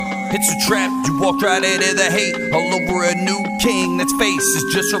It's a trap, you walked right into the hate. All over a new king that's face is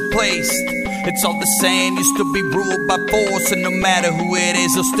just replaced. It's all the same, you still be ruled by force. And no matter who it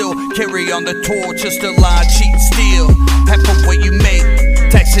is, they'll still carry on the torch. Just a lie, cheat, steal, half of what you make.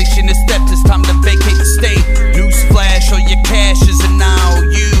 Taxation is theft, it's time to vacate the state. Newsflash, all your cash is an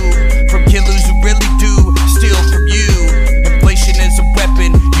IOU. From killers who really do steal from you. Inflation is a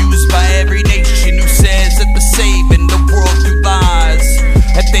weapon used by every nation who says that they're saving the world through lies.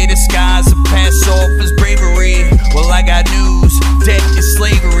 If they disguise and pass off as bravery, well, I got news, debt is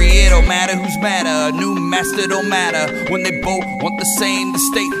slavery. It don't matter who's madder, a new master don't matter. When they both want the same, the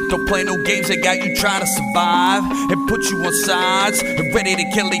state don't play no games. They got you trying to survive and put you on sides and ready to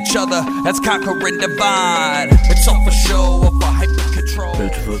kill each other. That's conquer and divide. It's all for show, or for hyper control.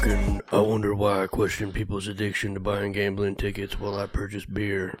 That's fucking, I wonder why I question people's addiction to buying gambling tickets while I purchase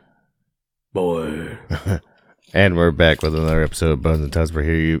beer. Boy. And we're back with another episode of Bones and Tuds. We're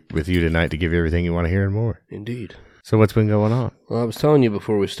here with you tonight to give you everything you want to hear and more. Indeed. So what's been going on? Well, I was telling you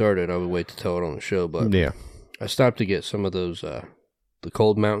before we started, I would wait to tell it on the show, but yeah, I stopped to get some of those, the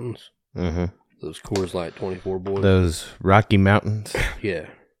Cold Mountains. Mm-hmm. Those Coors Light 24 boys. Those Rocky Mountains. Yeah.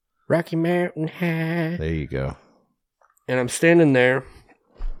 Rocky Mountain High. There you go. And I'm standing there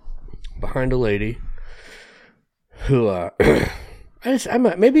behind a lady who,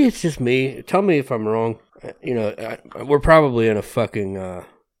 maybe it's just me. Tell me if I'm wrong. You know, we're probably in a fucking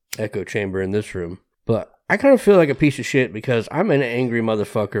echo chamber in this room, but I kind of feel like a piece of shit because I'm an angry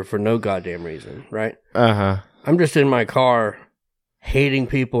motherfucker for no goddamn reason, right? Uh-huh. I'm just in my car hating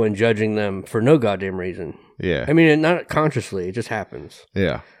people and judging them for no goddamn reason. Yeah. I mean, not consciously, it just happens.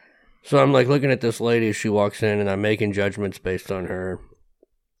 Yeah. So I'm like looking at this lady as she walks in and I'm making judgments based on her.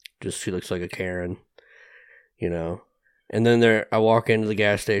 Just, she looks like a Karen, you know? And then I walk into the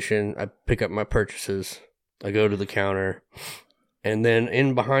gas station, I pick up my purchases, I go to the counter, and then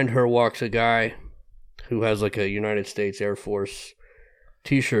in behind her walks a guy who has like a United States Air Force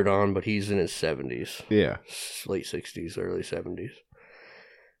t-shirt on, but he's in his 70s. Yeah. Late 60s, early 70s.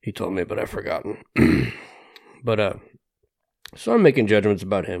 He told me, but I've forgotten. But, so I'm making judgments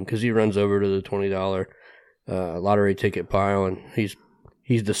about him because he runs over to the $20 lottery ticket pile, and he's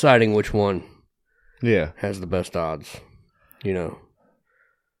deciding which one has the best odds. You know,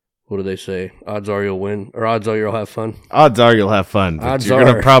 what do they say? Odds are you'll win, or odds are you'll have fun? Odds are you'll have fun, but odds you're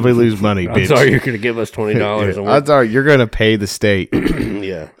going to probably lose money, bitch. Odds are you're going to give us $20. Yeah. Odds are you're going to pay the state.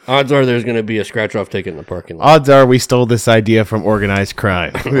 Yeah. Odds are there's going to be a scratch-off ticket in the parking lot. Odds are we stole this idea from organized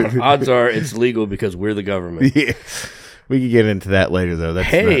crime. Odds are it's legal because we're the government. Yeah. We can get into that later, though.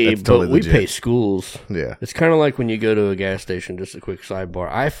 That's that's totally but we pay schools. Yeah. It's kind of like when you go to a gas station, just a quick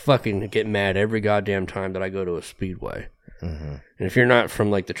sidebar. I fucking get mad every goddamn time that I go to a Speedway. Mm-hmm. And if you're not from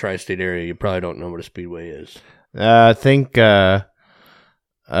like the tri-state area, you probably don't know what a Speedway is. I think,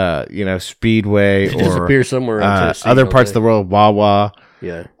 Speedway it or disappear somewhere in Tennessee, other parts of the world, Wawa.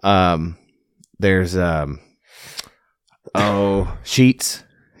 Yeah. There's, Sheets.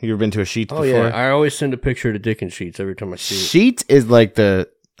 You ever been to a Sheets before? Yeah. I always send a picture to Dick and Sheets every time I see it. Sheets is like I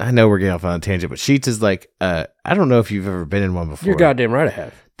know we're getting off on a tangent, but Sheets is like, I don't know if you've ever been in one before. You're goddamn right I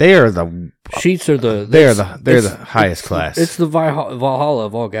have. They are the Sheets are they're the highest class. It's the Valhalla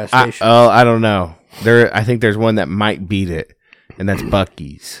of all gas stations. I don't know. I think there's one that might beat it, and that's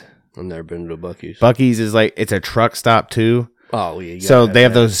Buc-ee's. I've never been to Buc-ee's. Buc-ee's is like it's a truck stop too. Oh yeah. So they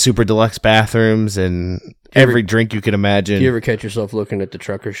have those super deluxe bathrooms and every drink you can imagine. Do you ever catch yourself looking at the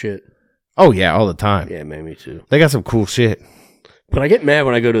trucker shit? Oh yeah, all the time. Yeah, man, me too. They got some cool shit. But I get mad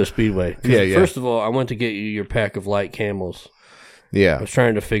when I go to a Speedway. Yeah. First of all, I went to get you your pack of light camels. Yeah. I was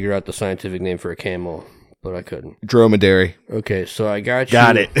trying to figure out the scientific name for a camel, but I couldn't. Dromedary. Okay, so I got you.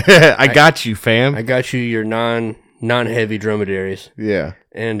 Got it. I got you, fam. I got you your non-heavy dromedaries. Yeah.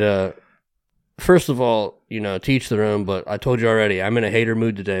 And first of all, to each their own, but I told you already, I'm in a hater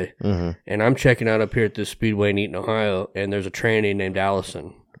mood today. Mm-hmm. And I'm checking out up here at this Speedway in Eaton, Ohio, and there's a tranny named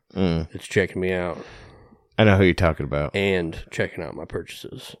Allison that's checking me out. I know who you're talking about. And checking out my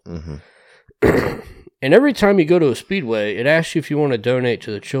purchases. Mm-hmm. And every time you go to a Speedway, it asks you if you want to donate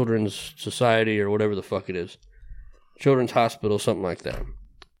to the Children's Society or whatever the fuck it is. Children's Hospital, something like that.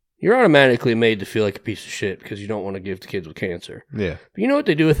 You're automatically made to feel like a piece of shit because you don't want to give to kids with cancer. Yeah. But you know what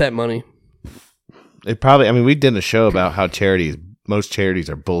they do with that money? We did a show about how most charities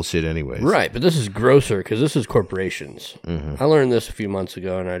are bullshit anyways. Right, but this is grosser because this is corporations. Mm-hmm. I learned this a few months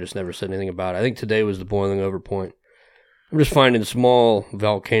ago and I just never said anything about it. I think today was the boiling over point. I'm just finding small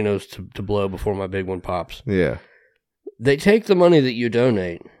volcanoes to blow before my big one pops. Yeah. They take the money that you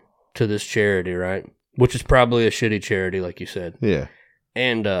donate to this charity, right? Which is probably a shitty charity, like you said. Yeah.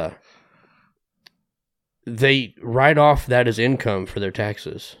 And they write off that as income for their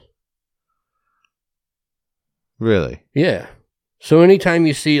taxes. Really? Yeah. So anytime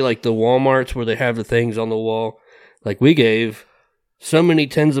you see like the Walmarts where they have the things on the wall, like we gave so many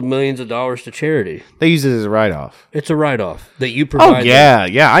tens of millions of dollars to charity. They use it as a write-off. It's a write-off that you Oh, provide. yeah,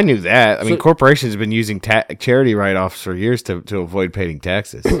 I knew that. I mean, So- corporations have been using charity write-offs for years to avoid paying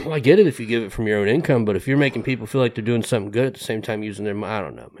taxes. Well, I get it if you give it from your own income, but if you're making people feel like they're doing something good at the same time using their money, I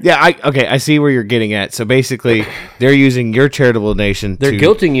don't know, man. Yeah, I see where you're getting at. So basically, they're using your charitable donation They're to...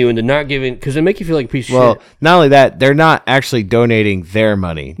 guilting you into not giving, because they make you feel like a piece of Well, shit. not only that, they're not actually donating their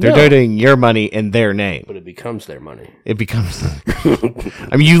money. They're No. donating your money in their name. But it becomes their money. It becomes...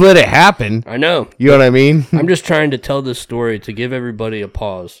 I mean, you let it happen. I know. You know what I mean? I'm just trying to tell this story to give everybody a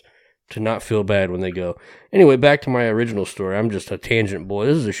pause, to not feel bad when they go. Anyway, back to my original story. I'm just a tangent boy.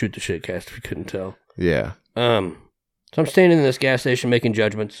 This is a shoot the shit cast if you couldn't tell. Yeah. So I'm standing in this gas station making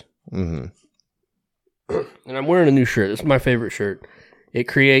judgments. Mm-hmm. And I'm wearing a new shirt. This is my favorite shirt. It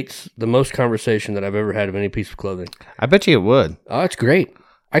creates the most conversation that I've ever had of any piece of clothing. I bet you it would. Oh, it's great.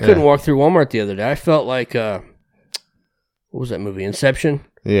 I couldn't walk through Walmart the other day. I felt like, what was that movie? Inception?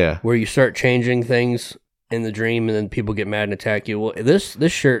 Yeah. Where you start changing things in the dream and then people get mad and attack you. Well, this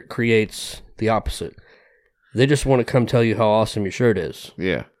shirt creates the opposite. They just want to come tell you how awesome your shirt is.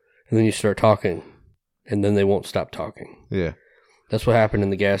 Yeah. And then you start talking, and then they won't stop talking. Yeah. That's what happened in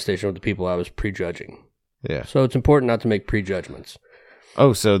the gas station with the people I was prejudging. Yeah. So it's important not to make prejudgments.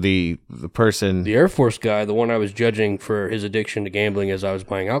 Oh, so the person... The Air Force guy, the one I was judging for his addiction to gambling as I was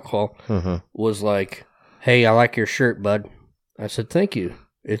buying alcohol, was like, "Hey, I like your shirt, bud." I said, "Thank you.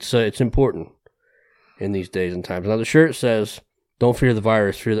 It's important in these days and times." Now the shirt says, "Don't fear the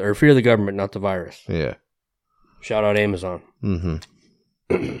virus, fear the government, not the virus." Yeah. Shout out Amazon.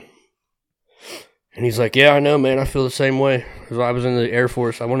 Mm-hmm. And he's like, "Yeah, I know, man. I feel the same way." Because I was in the Air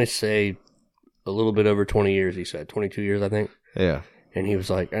Force, I want to say a little bit over 20 years, he said. 22 years, I think. Yeah. And he was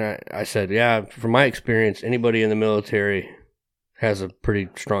like, and I said, "Yeah, from my experience, anybody in the military has a pretty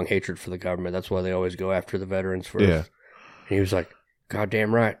strong hatred for the government. That's why they always go after the veterans first." Yeah. And he was like,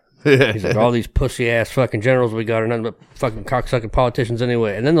 "Goddamn right." He's like, "All these pussy-ass fucking generals we got are nothing but fucking cocksucking politicians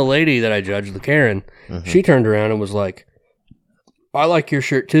anyway." And then the lady that I judged, the Karen, she turned around and was like, "I like your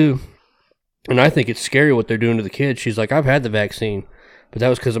shirt too. And I think it's scary what they're doing to the kids." She's like, "I've had the vaccine, but that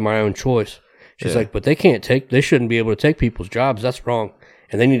was because of my own choice." She's like, "But they shouldn't be able to take people's jobs. That's wrong.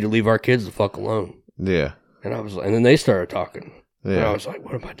 And they need to leave our kids the fuck alone." Yeah. And I was like, and then they started talking. And Yeah. I was like,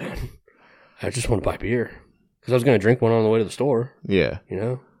 "What have I done? I just want to buy beer." Because I was going to drink one on the way to the store, Yeah. you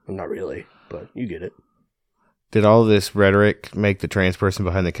know? Well, not really, but you get it. Did all this rhetoric make the trans person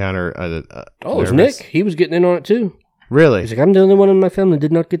behind the counter Oh, it was nervous? Nick. He was getting in on it too. Really? He's like, "I'm the only one in my family that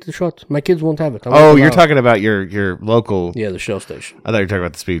did not get the shot. My kids won't have it." I'm Oh, like, you're "Wow." talking about your local... Yeah, the Shell station. I thought you were talking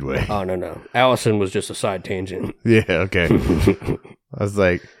about the Speedway. Oh, no. Allison was just a side tangent. Yeah, okay. I was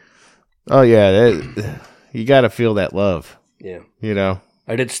like, oh, yeah, you got to feel that love, Yeah. you know?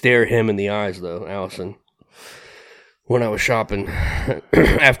 I did stare him in the eyes, though, Allison, when I was shopping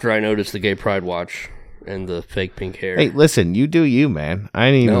after I noticed the gay pride watch and the fake pink hair. Hey, listen, you do you, man. I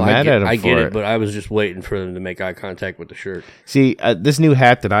ain't even mad at him I for get it. it, but I was just waiting for them to make eye contact with the shirt. See, this new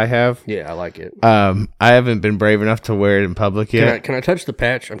hat that I have, Yeah, I like it. I haven't been brave enough to wear it in public yet. Can I touch the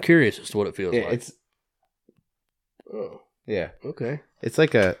patch? I'm curious as to what it feels Yeah, like. it's... Oh, Yeah. okay. It's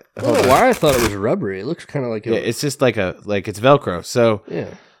like a... I don't know why I thought it was rubbery. It looks kind of like Yeah, it's just like it's Velcro. So,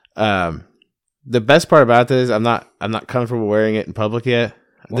 yeah. the best part about this, I'm not comfortable wearing it in public yet.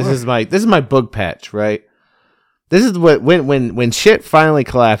 Why? This is my bug patch, right? This is what when shit finally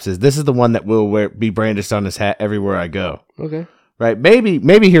collapses, this is the one that will be brandished on this hat everywhere I go. Okay. Right?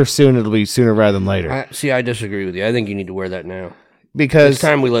 Maybe here soon it'll be sooner rather than later. I disagree with you. I think you need to wear that now. Because It's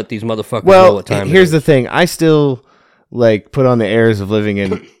time we let these motherfuckers know what time here's it is. the thing. I still put on the airs of living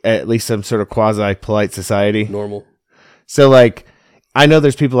in at least some sort of quasi polite society. Normal. So I know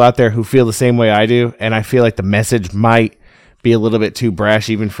there's people out there who feel the same way I do, and I feel like the message might be a little bit too brash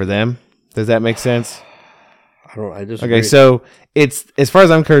even for them. Does that make sense? I disagree. Okay, so it's, as far as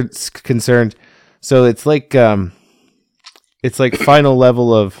I'm concerned, so it's like final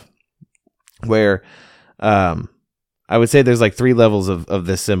level of where I would say there's like 3 levels of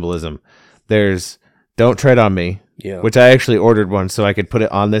this symbolism. There's "Don't tread on me," Yeah. which I actually ordered one so I could put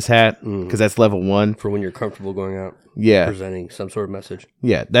it on this hat because that's level 1. For when you're comfortable going out, Yeah, presenting some sort of message.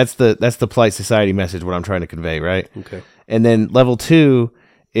 yeah, that's the polite society message. What I'm trying to convey, right? Okay. And then level 2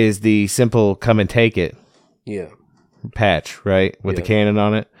 is the simple "come and take it" Yeah. patch, right, with the Yeah. cannon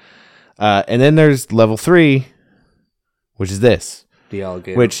on it. And then there's level 3, which is this, The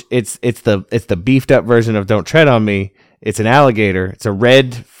alligator. which it's the beefed up version of "Don't tread on me." It's an alligator. It's a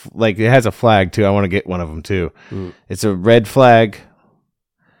red, it has a flag too. I want to get one of them too. It's a red flag,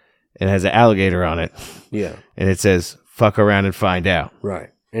 and it has an alligator on it. Yeah. And it says, fuck around and find out.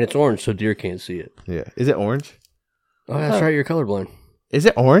 Right. And it's orange, so deer can't see it. Yeah. Is it orange? Oh, that's right. You're colorblind. Is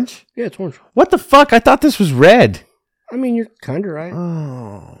it orange? Yeah, it's orange. What the fuck? I thought this was red. I mean, you're kind of right.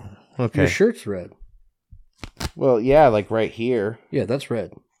 Oh, okay. Your shirt's red. Well, yeah, like right here. Yeah, that's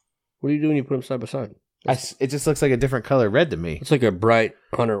red. What do you do when you put them side by side? It just looks like a different color red to me. It's like a bright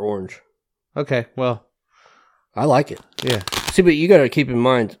hunter orange. Okay, well. I like it. Yeah. See, but you got to keep in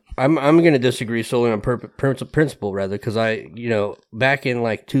mind, I'm going to disagree solely on principle, rather, because back in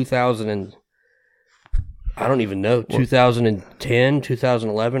like 2000 and, I don't even know, 2010,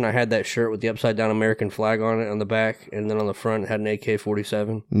 2011, I had that shirt with the upside down American flag on it on the back, and then on the front it had an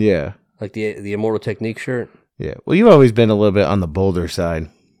AK-47. Yeah. Like the Immortal Technique shirt. Yeah. Well, you've always been a little bit on the bolder side,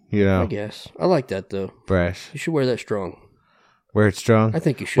 I guess. I like that, though. Brash. You should wear that strong. Wear it strong? I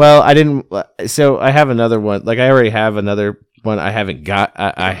think you should. Well, I didn't. So I have another one. Like, I already have another one I haven't got.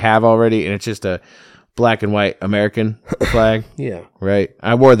 I have already, and it's just a black and white American flag. Yeah. Right?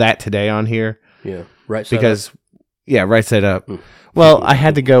 I wore that today on here. Yeah. Right side because, up. Yeah, right side up. Well, I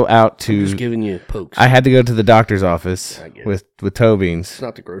had to go out to. I'm just giving you pokes. I had to go to the doctor's office with toe beans. It's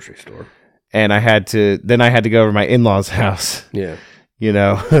not the grocery store. And I had to go over to my in-laws' house. Yeah.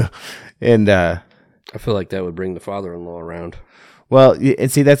 And I feel like that would bring the father-in-law around. Well, and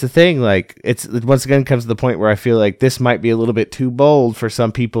see, that's the thing. Like, it's once again comes to the point where I feel like this might be a little bit too bold for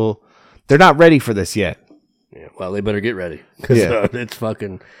some people. They're not ready for this yet. Yeah. Well, they better get ready because it's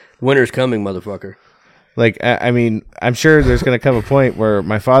fucking winter's coming, motherfucker. Like, I mean, I'm sure there's going to come a point where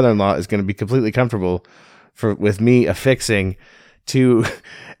my father-in-law is going to be completely comfortable with me affixing 2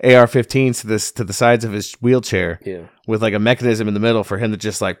 AR-15s to the sides of his wheelchair, with like a mechanism in the middle for him to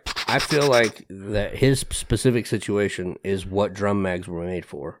just like. I feel like that his specific situation is what drum mags were made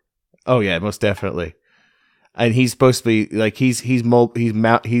for. Oh yeah, most definitely. And he's supposed to be like he's going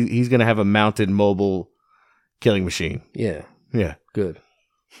to have a mounted mobile killing machine. Yeah. Yeah. Good.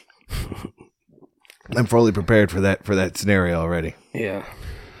 I'm fully prepared for that scenario already. Yeah.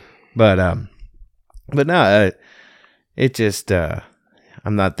 But no, it just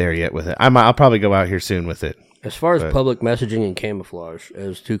I'm not there yet with it. I'll probably go out here soon with it. As far as public messaging and camouflage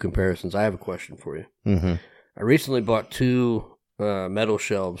as 2 comparisons, I have a question for you. Mm-hmm. I recently bought 2 metal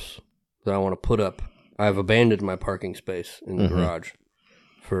shelves that I want to put up. I've abandoned my parking space in the garage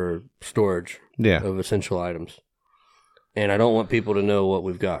for storage of essential items. And I don't want people to know what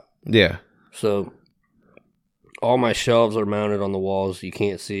we've got. Yeah. So all my shelves are mounted on the walls. You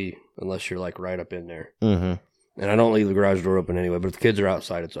can't see unless you're like right up in there. Mm-hmm. And I don't leave the garage door open anyway, but if the kids are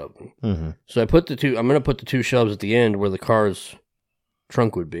outside, it's open. Mm-hmm. So I'm going to put the 2 shelves at the end where the car's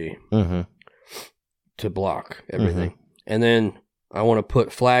trunk would be to block everything. And then I want to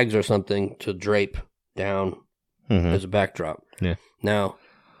put flags or something to drape down as a backdrop. Yeah. Now,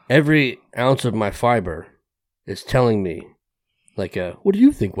 every ounce of my fiber is telling me, like, what do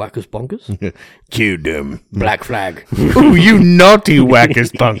you think, Whackers Bonkers? Cue them. Black flag. Ooh, you naughty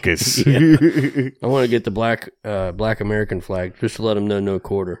Whackers Bonkers. I want to get the black American flag just to let them know no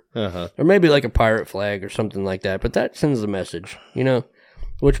quarter. Uh-huh. Or maybe like a pirate flag or something like that. But that sends a message,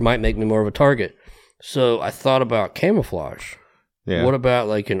 which might make me more of a target. So I thought about camouflage. Yeah. What about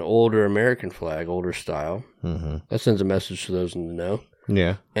like an older American flag, older style? Mm-hmm. That sends a message to those in the know.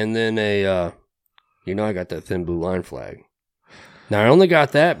 Yeah. And then I got that thin blue line flag. Now, I only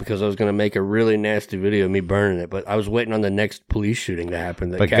got that because I was going to make a really nasty video of me burning it, but I was waiting on the next police shooting to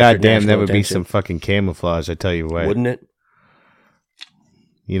happen. But goddamn, that would be some fucking camouflage, I tell you what. Wouldn't it?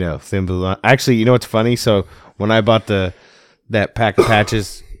 Thin blue line. Actually, you know what's funny? So when I bought that pack of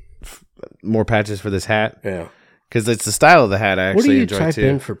patches, more patches for this hat. Yeah. Because it's the style of the hat I actually enjoy too. What do you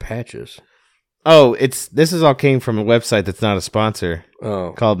type in for patches? Oh, this all came from a website that's not a sponsor.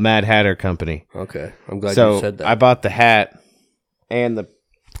 Oh. Called Mad Hatter Company. Okay. I'm glad you said that. I bought the hat and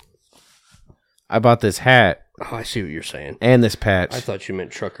I bought this hat. Oh, I see what you're saying. And this patch. I thought you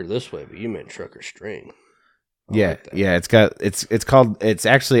meant trucker this way, but you meant trucker string. Yeah. It's called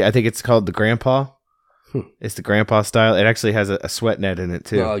the Grandpa. It's the Grandpa style. It actually has a sweat net in it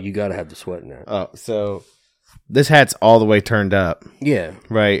too. Oh, you got to have the sweat net. Oh, so this hat's all the way turned up. Yeah.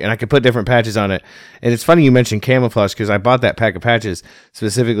 Right. And I could put different patches on it. And it's funny you mentioned camouflage because I bought that pack of patches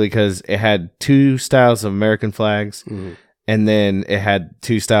specifically because it had 2 styles of American flags. Mm-hmm. And then it had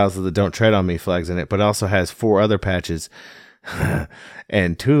 2 styles of the Don't Tread on Me flags in it, but it also has 4 other patches.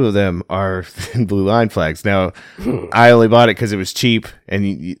 And 2 of them are thin blue line flags. Now, I only bought it because it was cheap,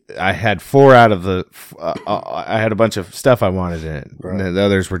 and I had 4 out of the. I had a bunch of stuff I wanted in it, right. And the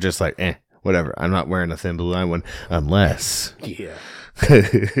others were just like, whatever. I'm not wearing a thin blue line one unless. Yeah.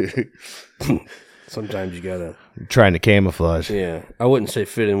 Sometimes you gotta trying to camouflage. Yeah, I wouldn't say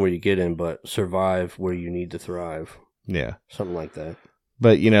fit in where you get in, but survive where you need to thrive. Yeah, something like that.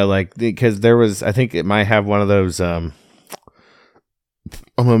 But like because there was, I think it might have one of those. I'm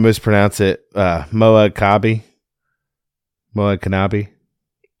gonna mispronounce it. Moa Kanabi.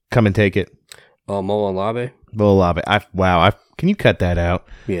 Come and take it. Oh, Moa Labe. Moa Labe. Wow. Can you cut that out?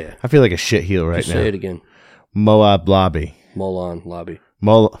 Yeah. I feel like a shit heel right Just now. Say it again. Moa Labe. Molon Lobby.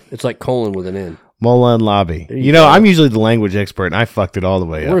 It's like colon with an N. Mola and Lobby. I'm usually the language expert, and I fucked it all the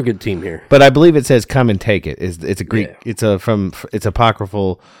way up. We're a good team here. But I believe it says "come and take it." It's a Greek? Yeah. It's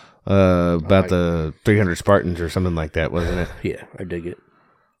apocryphal about the 300 Spartans or something like that, wasn't it? Yeah, I dig it.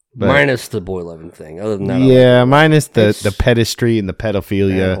 But, minus the boy loving thing. Other than that, yeah, minus the pedestry and the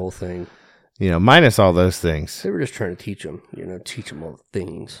pedophilia, that whole thing. Minus all those things. They were just trying to teach them. Teach them all the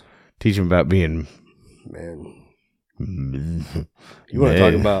things. Teach them about being man. You want to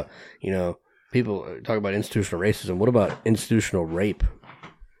talk about people talk about institutional racism. What about institutional rape?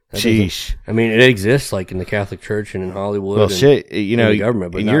 Sheesh. I mean, it exists like in the Catholic Church and in Hollywood. Well, shit, in the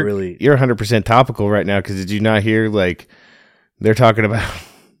government, but not really. You're 100% topical right now because did you not hear like they're talking about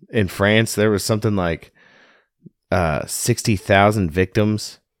in France there was something like 60,000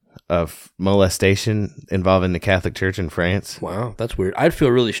 victims of molestation involving the Catholic Church in France. Wow, that's weird. I'd feel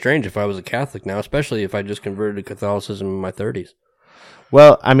really strange if I was a Catholic now, especially if I just converted to Catholicism in my 30s.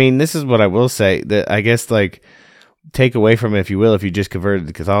 Well, I mean, this is what I will say that I guess like take away from it, if you will, if you just converted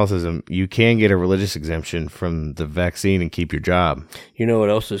to Catholicism, you can get a religious exemption from the vaccine and keep your job. You know what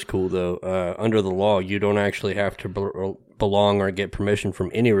else is cool though? Under the law, you don't actually have to belong or get permission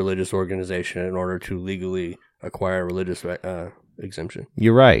from any religious organization in order to legally acquire a religious exemption.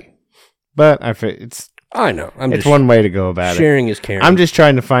 You're right. But I know. It's one way to go about sharing is caring. I'm just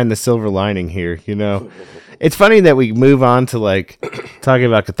trying to find the silver lining here, It's funny that we move on to like talking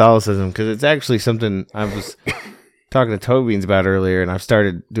about Catholicism because it's actually something I was talking to Toby Beans about earlier and I've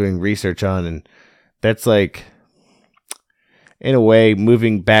started doing research on, and that's like in a way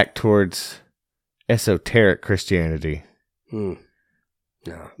moving back towards esoteric Christianity. No.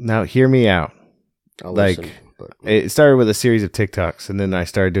 Now hear me out. I'll listen. It started with a series of TikToks, and then I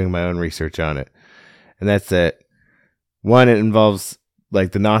started doing my own research on it. And that's that. One, it involves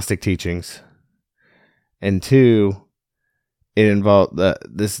like the Gnostic teachings, and two, it involved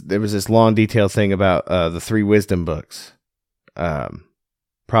there was this long, detailed thing about the three wisdom books,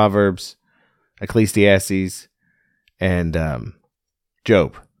 Proverbs, Ecclesiastes, and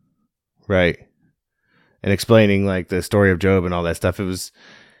Job, right? And explaining like the story of Job and all that stuff. It was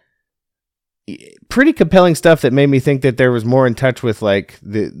pretty compelling stuff that made me think that there was more in touch with like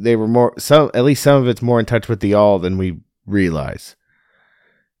they were more at least some of it's more in touch with the all than we realize,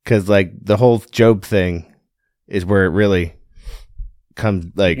 because like the whole Job thing is where it really comes.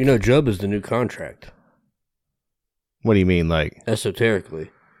 Like, Job is the new contract. What do you mean, like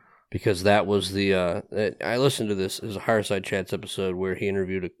esoterically? Because that was the I listened to this as a Higher Side Chats episode where he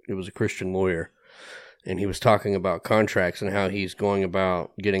interviewed it was a Christian lawyer, and he was talking about contracts and how he's going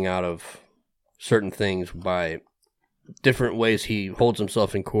about getting out of certain things by different ways he holds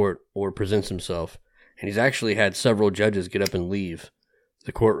himself in court or presents himself. And he's actually had several judges get up and leave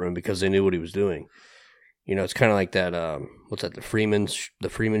the courtroom because they knew what he was doing. It's kind of like that, what's that, the Freeman shit?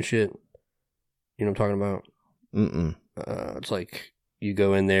 You know what I'm talking about? Mm-mm. It's like you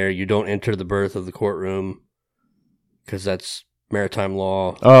go in there, you don't enter the berth of the courtroom because that's maritime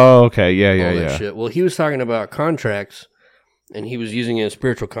law. Oh, okay. Yeah. Shit. Well, he was talking about contracts, and he was using it in a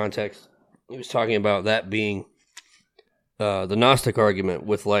spiritual context. He was talking about that being the Gnostic argument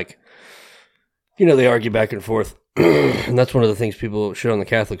with like, they argue back and forth. And that's one of the things people shit on the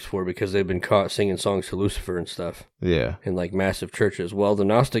Catholics for because they've been caught singing songs to Lucifer and stuff. Yeah. In like massive churches. Well, the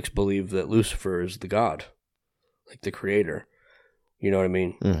Gnostics believe that Lucifer is the God, like the creator. You know what I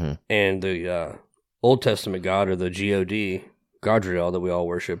mean? Mm-hmm. And the Old Testament God, or the God, Godriel, that we all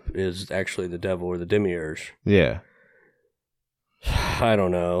worship, is actually the devil or the demiurge. Yeah. I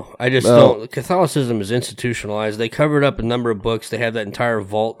don't know. I just don't. Catholicism is institutionalized. They covered up a number of books. They have that entire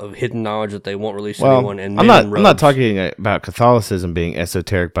vault of hidden knowledge that they won't release to anyone. And I'm not talking about Catholicism being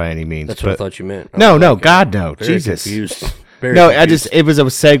esoteric by any means. That's what I thought you meant. No, God, no. Jesus. Confused. It was a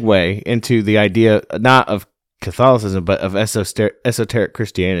segue into the idea not of Catholicism but of esoteric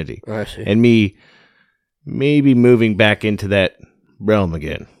Christianity. I see. And me maybe moving back into that realm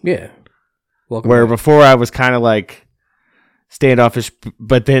again. Yeah. Where before I was kind of like standoffish,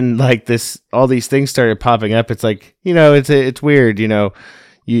 but then like all these things started popping up. It's like, it's weird, you're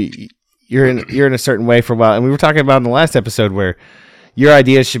in a certain way for a while. And we were talking about in the last episode where your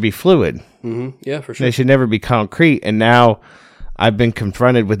ideas should be fluid. Mm-hmm. Yeah, for sure. They should never be concrete. And now I've been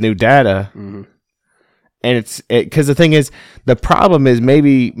confronted with new data And it's because the thing is, the problem is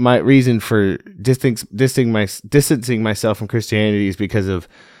maybe my reason for distancing myself from Christianity is because of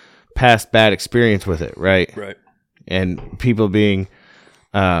past bad experience with it, right? Right. And people being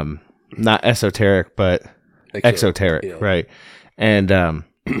not esoteric, but exoteric, yeah. right? And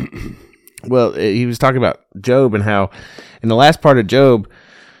well, he was talking about Job and how in the last part of Job,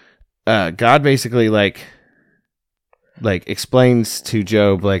 God basically like explains to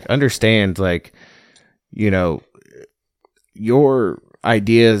Job, like, understand, like, you know, your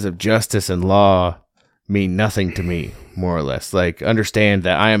ideas of justice and law mean nothing to me, more or less. Like, understand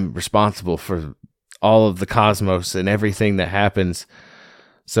that I am responsible for all of the cosmos and everything that happens.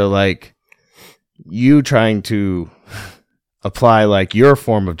 So, like, you trying to apply, like, your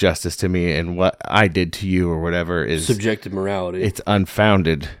form of justice to me and what I did to you or whatever is subjective morality. It's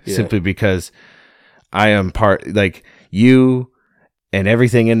unfounded, simply because I am part, like, you and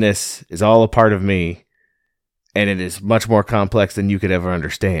everything in this is all a part of me. And it is much more complex than you could ever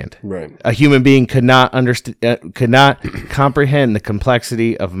understand. Right. A human being could not comprehend the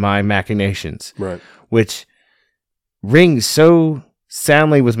complexity of my machinations. Right. Which rings so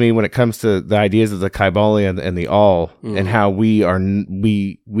soundly with me when it comes to the ideas of the Kybalion and the All, and how we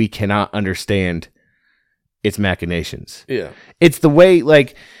cannot understand its machinations. Yeah. It's the way,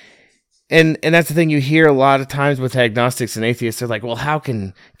 like, and that's the thing you hear a lot of times with agnostics and atheists. They're like, well, how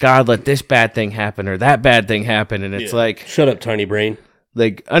can God let this bad thing happen or that bad thing happen? And it's like, shut up, tiny brain.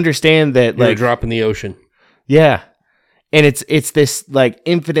 Like, understand that, You're like, a drop in the ocean. Yeah. And it's this, like,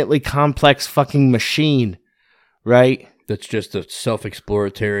 infinitely complex fucking machine, right? That's just a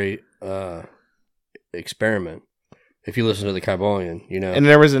self-exploratory experiment. If you listen to the Kybalion, you know. And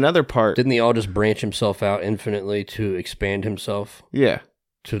there was another part. Didn't he all just branch himself out infinitely to expand himself? Yeah.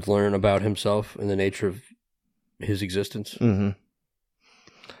 To learn about himself and the nature of his existence. Mm-hmm.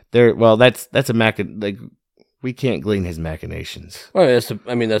 Well, that's a like, we can't glean his machinations. Well, that's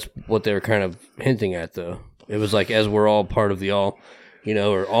what they were kind of hinting at, though. It was like, as we're all part of the all, you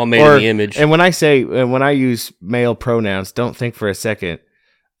know, or all made in the image. And when I use male pronouns, don't think for a second.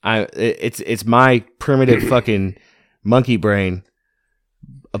 It's my primitive fucking monkey brain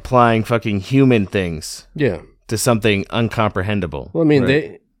applying fucking human things. Yeah. To something uncomprehendable. Well, I mean,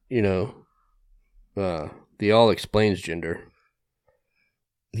 right? The all explains gender.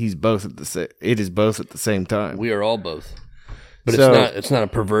 He's both at it is both at the same time. We are all both. But it's not a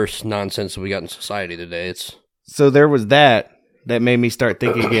perverse nonsense that we got in society today. So there was that made me start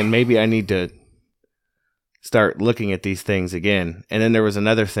thinking again, maybe I need to start looking at these things again. And then there was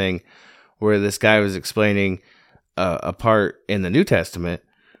another thing where this guy was explaining a part in the New Testament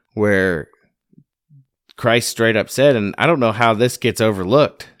where Christ straight up said, and I don't know how this gets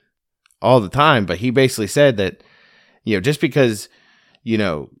overlooked all the time, but he basically said that, you know, just because, you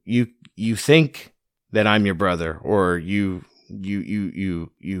know, you think that I'm your brother, or you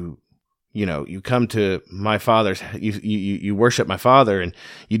come to my father's, you worship my father and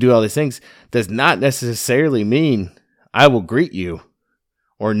you do all these things, does not necessarily mean I will greet you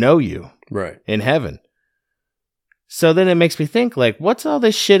or know you right in heaven. So then it makes me think, like, what's all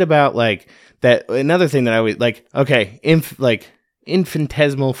this shit about, like, that? Another thing that I would like, okay,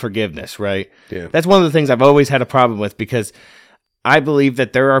 infinitesimal forgiveness, right? Yeah. That's one of the things I've always had a problem with, because I believe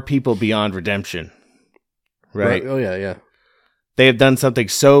that there are people beyond redemption, right? Oh, yeah. They have done something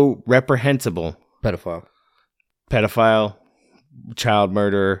so reprehensible. Pedophile, child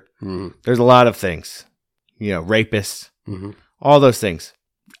murderer. Mm-hmm. There's a lot of things, you know, rapists, all those things.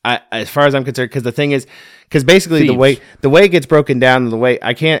 As far as I'm concerned, because the thing is, because basically Thieves. the way it gets broken down, and the way,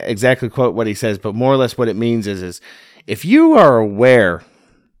 I can't exactly quote what he says, but more or less what it means is if you are aware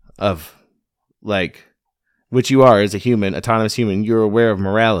of, like, which you are as a human, autonomous human, you're aware of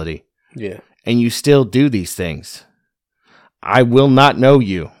morality. Yeah. And you still do these things, I will not know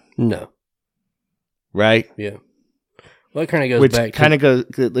you. No. Right? Yeah. Well, it kind of goes back to...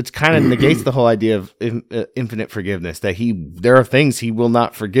 It kind of negates the whole idea of infinite forgiveness, that there are things he will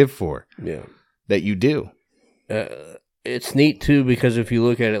not forgive for. Yeah. That you do. It's neat, too, because if you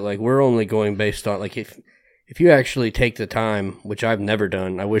look at it, like, we're only going based on, like, if you actually take the time, which I've never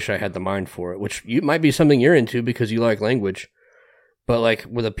done, I wish I had the mind for it, which might be something you're into because you like language, but, like,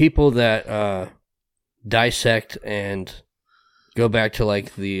 with the people that dissect and go back to,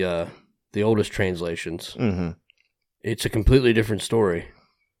 like, the oldest translations, it's a completely different story.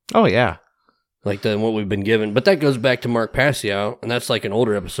 Oh, yeah. Like, than what we've been given. But that goes back to Mark Passio, and that's, like, an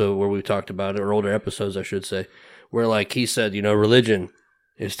older episode where we talked about it, or older episodes, I should say, where, like, he said, you know, religion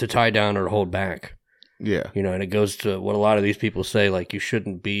is to tie down or hold back. Yeah. You know, and it goes to what a lot of these people say, like, you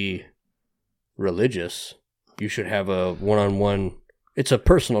shouldn't be religious. You should have a one-on-one It's a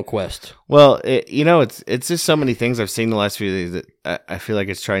personal quest. Well, it's just so many things I've seen the last few days that I feel like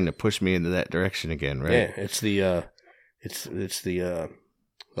it's trying to push me into that direction again, right? Yeah, it's the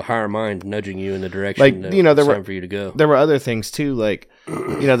higher mind nudging you in the direction like, that there it's were time for you to go. There were other things too, like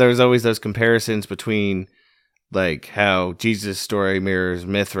there was always those comparisons between like how Jesus' story mirrors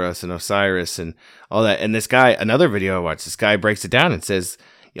Mithras and Osiris and all that. And this guy, another video I watched, this guy breaks it down and says,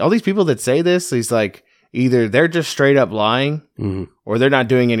 all these people that say this, he's like, either they're just straight up lying or they're not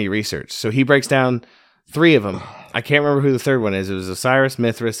doing any research. So he breaks down 3 of them. I can't remember who the third one is. It was Osiris,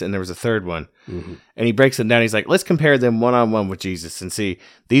 Mithras, and there was a third one. And he breaks them down. He's like, let's compare them one-on-one with Jesus and see,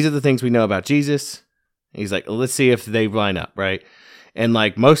 these are the things we know about Jesus. He's like, let's see if they line up, right? And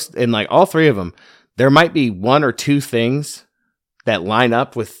like all 3 of them, there might be 1 or 2 things that line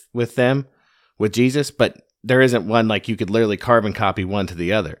up with them, with Jesus, but there isn't one like you could literally carbon copy one to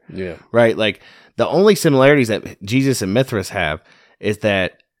the other. Yeah. Right? Like the only similarities that Jesus and Mithras have is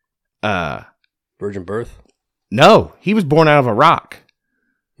that virgin birth? No, he was born out of a rock.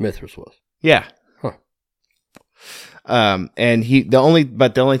 Mithras was. Yeah. Huh. And the only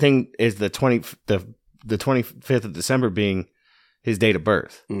thing is the 25th of December being his date of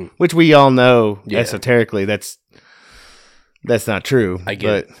birth, which we all know esoterically that's not true. I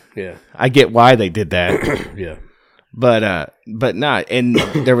get it. Yeah. I get why they did that. Yeah. But not, and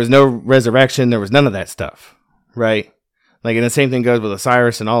there was no resurrection. There was none of that stuff, right? Like, and the same thing goes with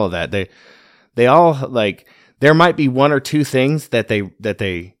Osiris and all of that. They all like, there might be 1 or 2 things that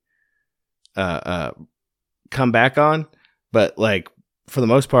they come back on, but like for the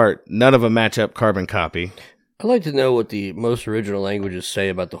most part, none of them match up carbon copy. I'd like to know what the most original languages say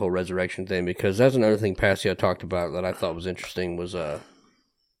about the whole resurrection thing, because that's another thing Passio talked about that I thought was interesting, was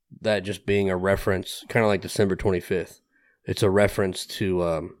that just being a reference, kind of like December 25th. It's a reference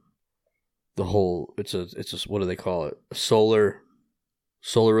to the whole, it's a what do they call it? A solar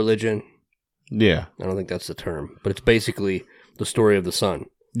religion? Yeah. I don't think that's the term, but it's basically the story of the sun.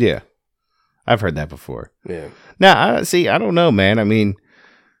 Yeah. I've heard that before. Yeah. Now, I don't know, man. I mean,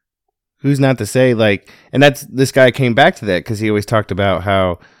 who's not to say, like, and this guy came back to that because he always talked about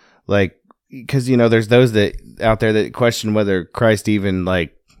how, like, because, there's those that out there that question whether Christ even,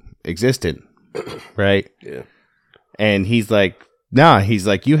 like, existed, right? Yeah. And he's like, nah, he's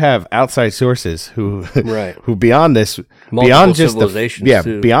like, you have outside sources who beyond this, multiple beyond just civilizations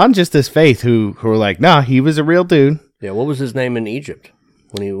too. Beyond just this faith, who are like, nah, he was a real dude. Yeah. What was his name in Egypt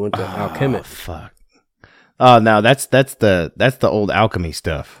when he went to Alchemist? Fuck. Oh no, that's the old alchemy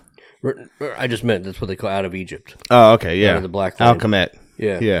stuff. I just meant that's what they call out of Egypt. Oh, okay, yeah. The Black Land. Alchemet.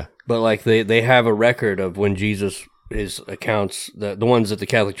 Yeah. But like they have a record of when Jesus, his accounts, the ones that the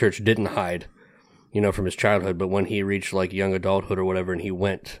Catholic Church didn't hide, from his childhood, but when he reached like young adulthood or whatever, and he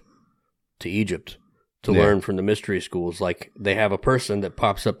went to Egypt to learn from the mystery schools, like they have a person that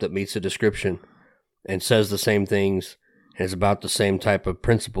pops up that meets the description and says the same things and is about the same type of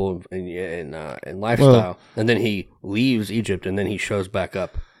principle and lifestyle. Well, and then he leaves Egypt and then he shows back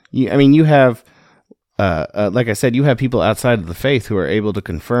up. You have, like I said, you have people outside of the faith who are able to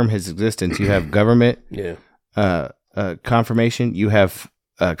confirm his existence. You have government confirmation. You have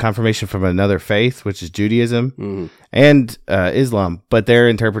confirmation from another faith, which is Judaism and Islam. But their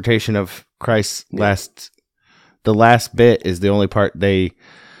interpretation of Christ's the last bit is the only part the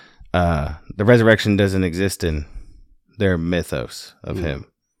resurrection doesn't exist in their mythos of him.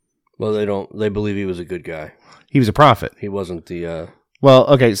 Well, they believe he was a good guy. He was a prophet. He wasn't the... Well,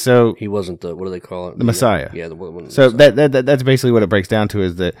 okay, so... He wasn't the... What do they call it? The Messiah. The so Messiah. That's basically what it breaks down to,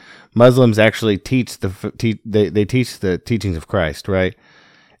 is that Muslims actually teach they teach the teachings of Christ, right?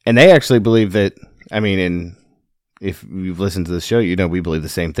 And they actually believe that, and if you've listened to the show, we believe the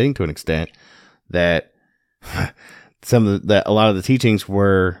same thing to an extent, that a lot of the teachings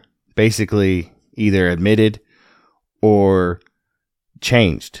were basically either admitted or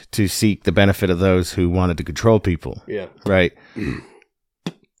changed to seek the benefit of those who wanted to control people. Yeah. Right.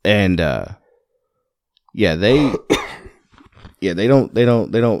 And he was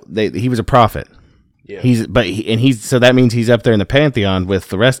a prophet. Yeah. So that means he's up there in the pantheon with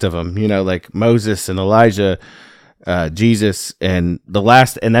the rest of them, like Moses and Elijah, Jesus, and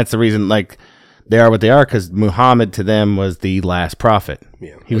that's the reason, like, they are what they are, because Muhammad to them was the last prophet.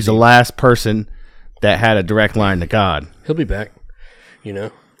 Yeah. He was the last person that had a direct line to God. He'll be back,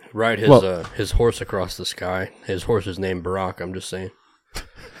 ride his horse across the sky. His horse is named Barack, I'm just saying.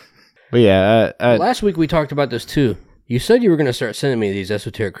 But yeah, last week we talked about this too. You said you were going to start sending me these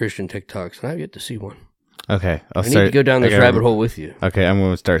esoteric Christian TikToks, and I've yet to see one. Okay. I need to go down this rabbit hole with you. Okay, I'm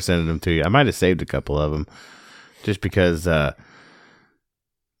going to start sending them to you. I might have saved a couple of them just because, they're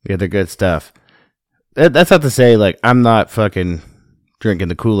good stuff. That's not to say, like, I'm not fucking drinking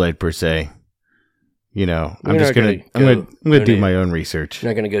the Kool-Aid per se. You know, I'm You're just not I'm gonna do donate. my own research. You're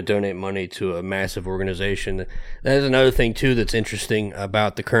not going to go donate money to a massive organization. That is another thing too that's interesting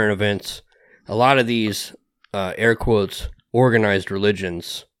about the current events. A lot of these air quotes organized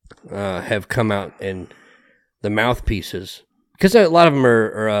religions have come out, and the mouthpieces, because a lot of them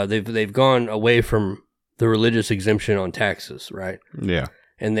are they've gone away from the religious exemption on taxes, right? Yeah,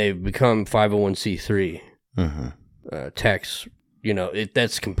 and they've become 501c3 tax. You know,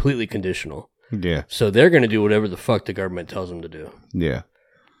 that's completely conditional. Yeah. So they're going to do whatever the fuck the government tells them to do. Yeah.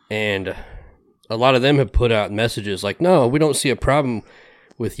 And a lot of them have put out messages like, no, we don't see a problem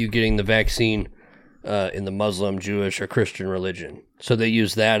with you getting the vaccine in the Muslim, Jewish, or Christian religion. So they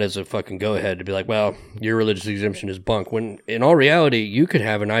use that as a fucking go-ahead to be like, well, your religious exemption is bunk. When in all reality, you could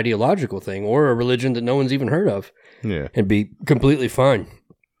have an ideological thing or a religion that no one's even heard of and be completely fine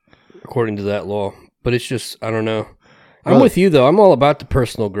according to that law. But it's just, I don't know. I'm with you, though. I'm all about the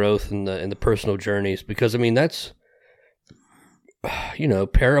personal growth and the personal journeys because, I mean, that's, you know,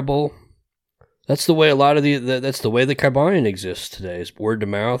 parable. That's the way a lot of that's the way the Kabbalion exists today is word to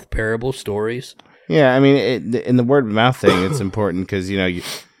mouth, parable, stories. Yeah, I mean, in the word of mouth thing, it's important because, you know, you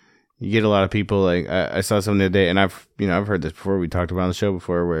get a lot of people, like, I saw something the other day, and I've heard this before, we talked about on the show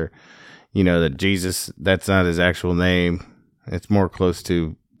before, where, you know, that Jesus, that's not his actual name. It's more close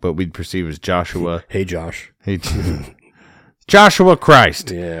to what we'd perceive as Joshua. Hey, Josh. Hey, Joshua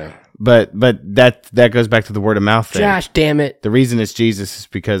Christ. Yeah. But that goes back to the word of mouth thing. Josh, damn it. The reason it's Jesus is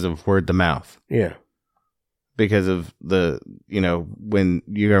because of word to mouth. Yeah. Because of the, you know, when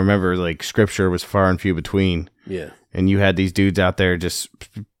you gotta remember, like, scripture was far and few between. Yeah. And you had these dudes out there just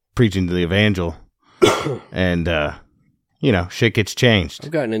preaching to the evangel. And, you know, shit gets changed.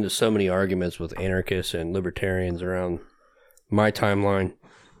 I've gotten into so many arguments with anarchists and libertarians around my timeline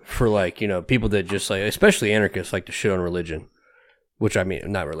for, like, you know, people that just, like, especially anarchists, like to shit on religion. Which, I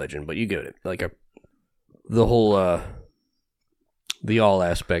mean, not religion, but you get it. Like, the whole, the all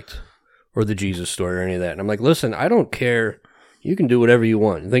aspect, or the Jesus story, or any of that. And I'm like, listen, I don't care. You can do whatever you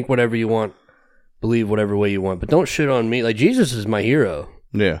want. Think whatever you want. Believe whatever way you want. But don't shit on me. Like, Jesus is my hero.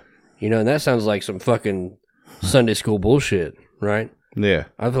 Yeah. You know, and that sounds like some fucking Sunday school bullshit, right? Yeah.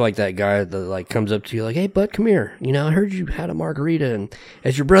 I feel like that guy that, like, comes up to you like, hey, bud, come here. You know, I heard you had a margarita, and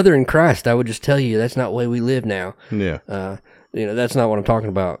as your brother in Christ, I would just tell you that's not the way we live now. Yeah. You know, that's not what I'm talking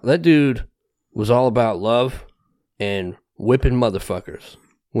about. That dude was all about love and whipping motherfuckers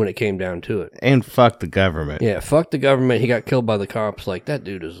when it came down to it. And fuck the government. Yeah, fuck the government. He got killed by the cops. Like, that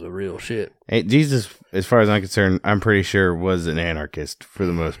dude is the real shit. Hey, Jesus, as far as I'm concerned, I'm pretty sure was an anarchist for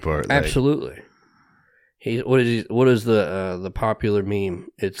the most part. Like, absolutely. What is the popular meme?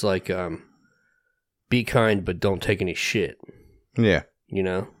 It's like, be kind, but don't take any shit. Yeah. You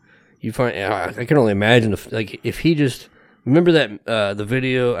know? You find, I can only imagine if he just, remember that, the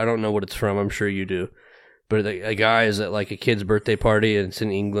video, I don't know what it's from, I'm sure you do, but a guy is at, like, a kid's birthday party, and it's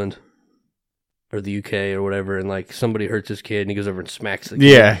in England, or the UK, or whatever, and, like, somebody hurts his kid, and he goes over and smacks the kid.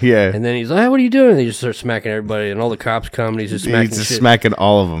 Yeah, yeah. And then he's like, hey, what are you doing? And he just starts smacking everybody, and all the cops come, and he's just smacking He's just shit. smacking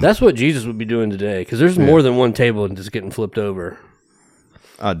all of them. That's what Jesus would be doing today, because there's more than one table and just getting flipped over.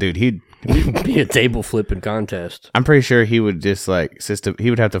 Oh, dude, he'd be a table flipping contest. I'm pretty sure he would just, like, he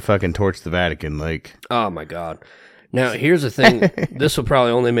would have to fucking torch the Vatican, like. Oh, my God. Now, here's the thing. This will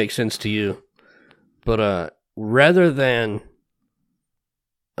probably only make sense to you. But rather than,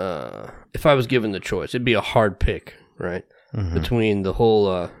 if I was given the choice, it'd be a hard pick, right? Mm-hmm. Between the whole,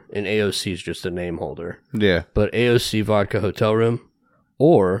 and AOC is just a name holder. Yeah. But AOC Vodka Hotel Room,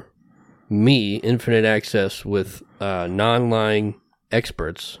 or me, infinite access with non-lying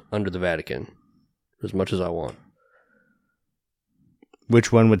experts under the Vatican, as much as I want.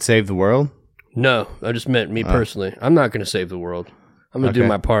 Which one would save the world? No, I just meant me personally. I'm not going to save the world. I'm going to do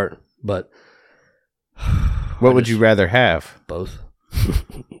my part, but... What would you rather have? Both.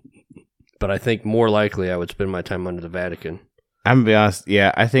 But I think more likely I would spend my time under the Vatican. I'm going to be honest,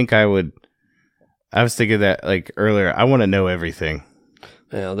 yeah, I think I would... I was thinking that, like, earlier, I want to know everything.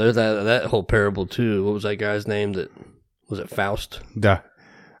 Yeah, there's that whole parable, too. What was that guy's name that... Was it Faust?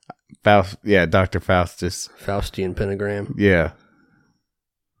 Faust, yeah, Dr. Faustus. Faustian pentagram. Yeah.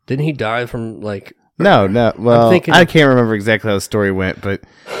 Didn't he die from, like... No. Well, I can't remember exactly how the story went, but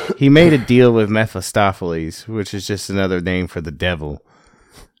he made a deal with Mephistopheles, which is just another name for the devil.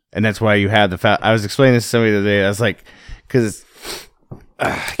 And that's why you have the Faust. I was explaining this to somebody the other day. I was like, because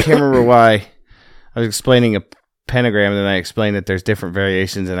I can't remember why. I was explaining a pentagram, and then I explained that there's different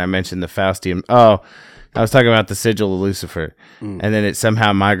variations, and I mentioned the Faustian. Oh, I was talking about the sigil of Lucifer, and then it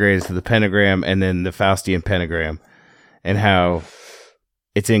somehow migrated to the pentagram and then the Faustian pentagram, and how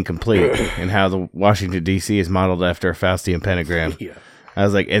it's incomplete, and how the Washington, D.C. is modeled after a Faustian pentagram. Yeah. I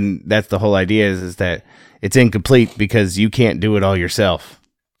was like, and that's the whole idea is that it's incomplete because you can't do it all yourself.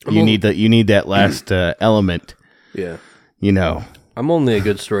 You need that last element. Yeah. You know. I'm only a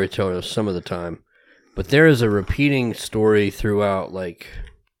good storyteller some of the time, but there is a repeating story throughout, like,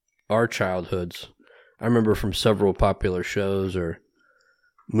 our childhoods. I remember from several popular shows or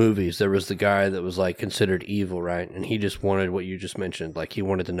movies, there was the guy that was, like, considered evil, right? And he just wanted what you just mentioned. Like, he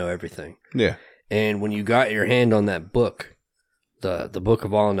wanted to know everything. Yeah. And when you got your hand on that book, the book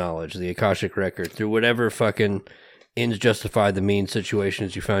of all knowledge, the Akashic Record, through whatever fucking ends justify the mean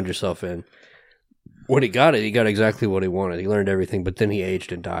situations you found yourself in, when he got exactly what he wanted. He learned everything, but then he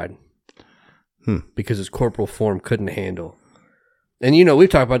aged and died. Because his corporal form couldn't handle. And, you know, we've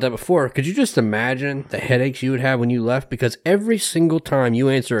talked about that before. Could you just imagine the headaches you would have when you left? Because every single time you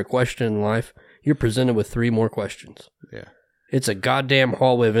answer a question in life, you're presented with 3 more questions. Yeah. It's a goddamn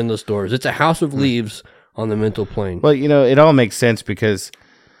hallway of endless doors. It's a house of leaves on the mental plane. Well, you know, it all makes sense because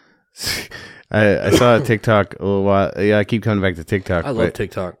I saw a TikTok a little while. Yeah, I keep coming back to TikTok. I love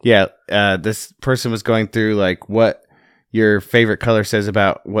TikTok. Yeah, this person was going through like what your favorite color says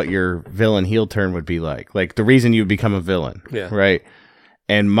about what your villain heel turn would be like the reason you would become a villain. Yeah. Right.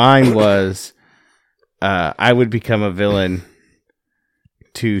 And mine was, I would become a villain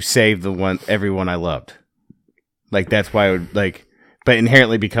to save everyone I loved. Like that's why I would but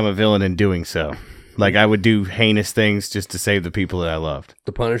inherently become a villain in doing so. Like I would do heinous things just to save the people that I loved.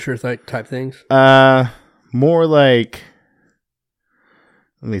 The Punisher type things? More like,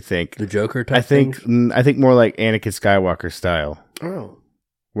 let me think. The Joker type things? I think more like Anakin Skywalker style. Oh.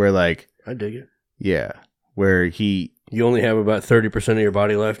 Where like, I dig it. Yeah. Where you only have about 30% of your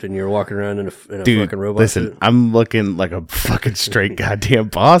body left and you're walking around in a fucking robot listen, suit. I'm looking like a fucking straight goddamn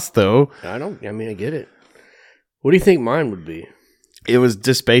boss though. I get it. What do you think mine would be? It was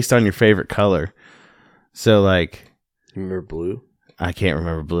just based on your favorite color. So, like... You remember blue? I can't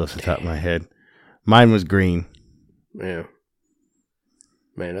remember blue off the top of my head. Mine was green. Yeah.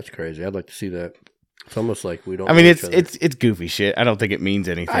 Man, that's crazy. I'd like to see that. It's almost like we don't... I mean, it's goofy shit. I don't think it means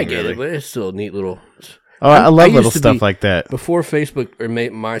anything, I get really. it, but it's still a neat little... Oh, I love little stuff like that. Before Facebook or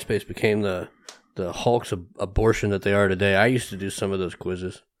MySpace became the hulks of abortion that they are today, I used to do some of those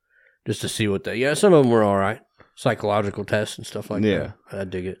quizzes just to see what they... Yeah, some of them were all right. Psychological tests and stuff like that. I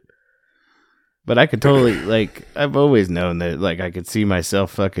dig it. But I could totally, like, I've always known that, like, I could see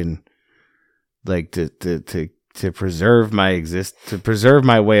myself fucking, like, to preserve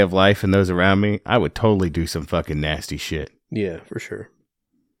my way of life and those around me, I would totally do some fucking nasty shit. Yeah, for sure.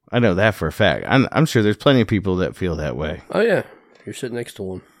 I know that for a fact. I'm sure there's plenty of people that feel that way. Oh, yeah. You're sitting next to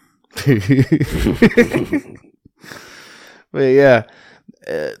one. But, yeah.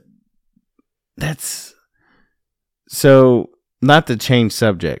 That's... So, not to change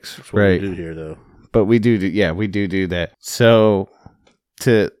subjects, That's what right? we do here, though. But we do that. So,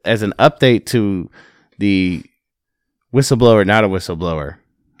 as an update to the whistleblower, not a whistleblower,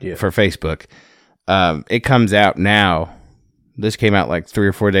 for Facebook, it comes out now. This came out like 3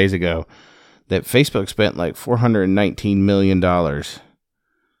 or 4 days ago that Facebook spent like $419 million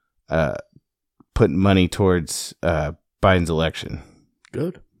putting money towards Biden's election.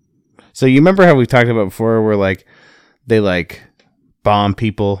 Good. So you remember how we talked about before where like they like bomb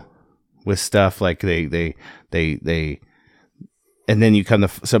people with stuff like they and then you come to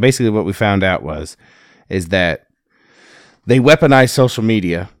so basically what we found out is that they weaponized social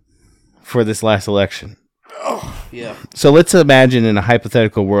media for this last election. Oh, yeah. So let's imagine in a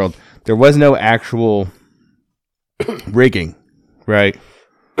hypothetical world there was no actual rigging, right?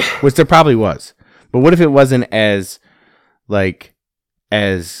 Which there probably was. But what if it wasn't as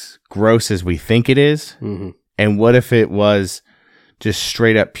gross as we think it is? Mm-hmm. And what if it was just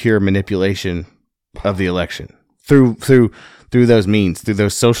straight up pure manipulation of the election through those means, through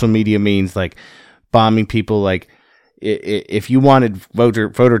those social media means, like bombing people, like if you wanted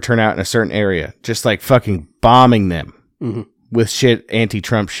voter turnout in a certain area, just like fucking bombing them with shit,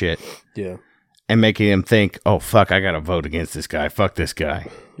 anti-Trump shit. Yeah. And making them think, oh, fuck, I got to vote against this guy. Fuck this guy.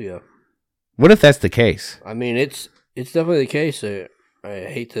 Yeah. What if that's the case? I mean, it's definitely the case. I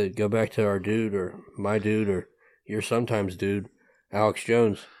hate to go back to our dude or my dude or your sometimes dude, Alex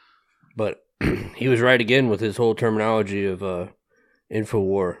Jones, but he was right again with his whole terminology of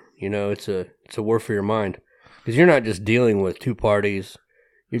InfoWar. You know, it's a war for your mind. Because you're not just dealing with two parties.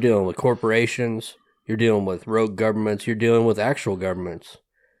 You're dealing with corporations. You're dealing with rogue governments. You're dealing with actual governments.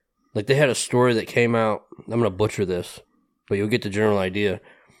 Like, they had a story that came out. I'm going to butcher this, but you'll get the general idea.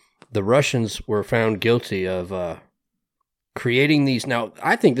 The Russians were found guilty of creating these. Now,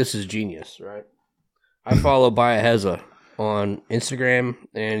 I think this is genius, right? I follow Biohazard on Instagram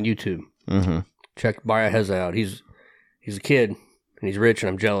and YouTube. Mm-hmm. Check Biohazard out. He's a kid and he's rich, and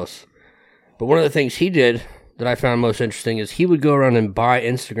I'm jealous. But one of the things he did that I found most interesting is he would go around and buy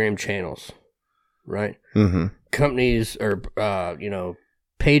Instagram channels, right? Mm-hmm. Companies or,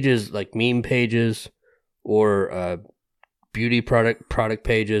 pages like meme pages or beauty product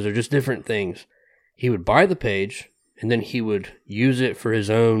pages or just different things. He would buy the page, and then he would use it for his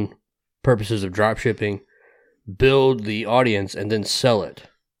own purposes of drop shipping, build the audience, and then sell it.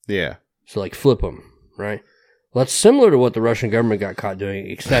 Yeah. So like flip them, right? Well, that's similar to what the Russian government got caught doing,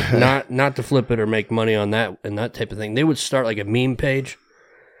 except not to flip it or make money on that and that type of thing. They would start like a meme page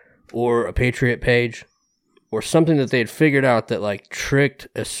or a Patriot page or something that they had figured out that like tricked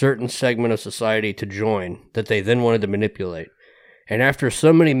a certain segment of society to join that they then wanted to manipulate. And after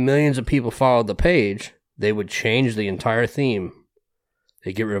so many millions of people followed the page, they would change the entire theme.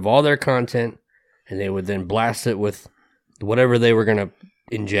 They'd get rid of all their content, and they would then blast it with whatever they were going to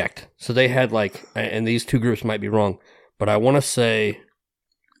inject. So they had like, and these two groups might be wrong, but I want to say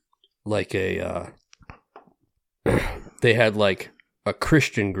like they had like a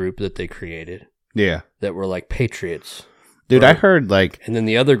Christian group that they created. Yeah. That were like patriots. Dude, I heard like... And then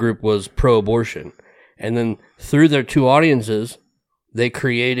the other group was pro-abortion. And then through their two audiences, they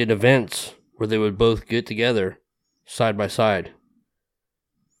created events where they would both get together side by side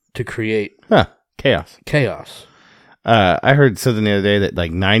to create... Chaos. I heard something the other day that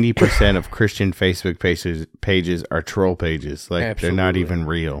like 90% of Christian Facebook pages are troll pages. Like Absolutely. They're not even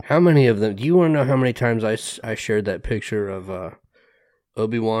real. How many of them? Do you want to know how many times I shared that picture of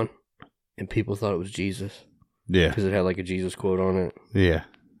Obi-Wan and people thought it was Jesus? Yeah. Because it had like a Jesus quote on it. Yeah.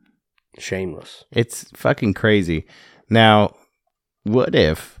 Shameless. It's fucking crazy. Now, what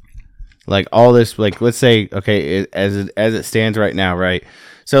if like all this, like let's say, okay, as it stands right now, right?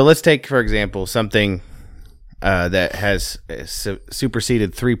 So let's take, for example, something that has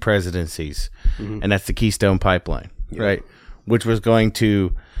superseded 3 presidencies, and that's the Keystone Pipeline, right? Which was going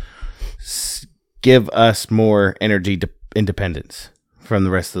to give us more energy independence from the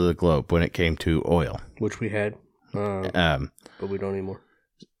rest of the globe when it came to oil. Which we had, but we don't anymore.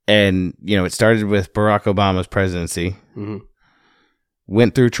 And, you know, it started with Barack Obama's presidency,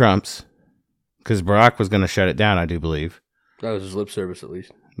 went through Trump's, because Barack was going to shut it down, I do believe. That was his lip service, at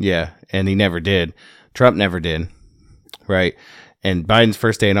least. Yeah, and he never did. Trump never did, right? And Biden's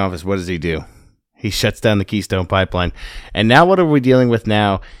first day in office, what does he do? He shuts down the Keystone Pipeline. And now what are we dealing with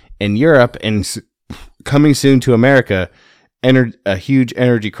now in Europe and coming soon to America? A huge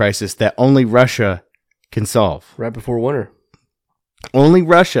energy crisis that only Russia can solve. Right before winter. Only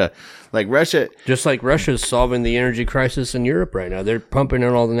Russia. Like Russia. Just like Russia's solving the energy crisis in Europe right now. They're pumping in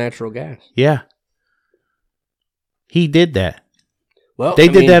all the natural gas. Yeah. He did that. Well, they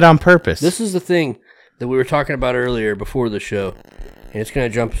did that on purpose. This is the thing that we were talking about earlier before the show. And it's going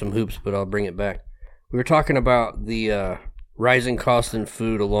to jump some hoops, but I'll bring it back. We were talking about the rising cost in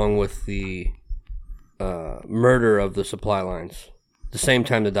food along with the murder of the supply lines. At the same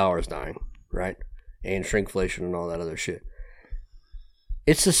time the dollar is dying, right? And shrinkflation and all that other shit.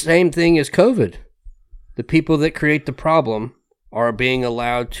 It's the same thing as COVID. The people that create the problem are being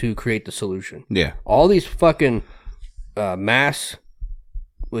allowed to create the solution. Yeah. All these fucking masks,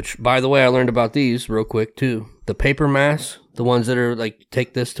 which, by the way, I learned about these real quick, too. The paper masks, the ones that are like,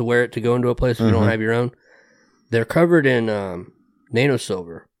 take this to wear it to go into a place if you don't have your own, they're covered in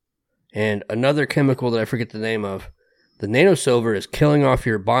nanosilver. And another chemical that I forget the name of, the nanosilver is killing off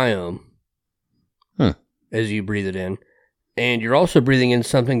your biome as you breathe it in. And you're also breathing in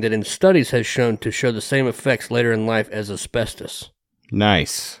something that in studies has shown to show the same effects later in life as asbestos.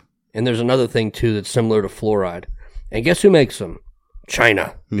 Nice. And there's another thing, too, that's similar to fluoride. And guess who makes them?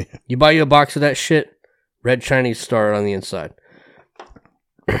 China. Yeah. You buy you a box of that shit, red Chinese star on the inside.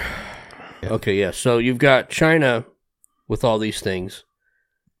 Okay, yeah. So you've got China with all these things.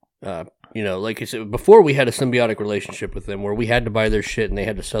 You know, like I said, before we had a symbiotic relationship with them where we had to buy their shit and they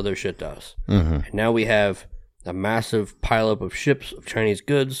had to sell their shit to us. And now we have a massive pileup of ships of Chinese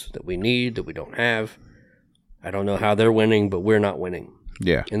goods that we need, that we don't have. I don't know how they're winning, but we're not winning.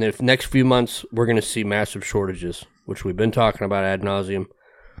 Yeah. In the next few months, we're going to see massive shortages, which we've been talking about ad nauseum.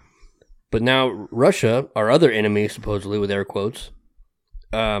 But now Russia, our other enemy, supposedly with air quotes,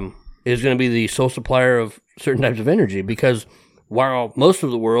 is going to be the sole supplier of certain types of energy, because while most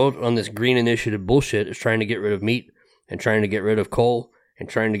of the world on this green initiative bullshit is trying to get rid of meat and trying to get rid of coal and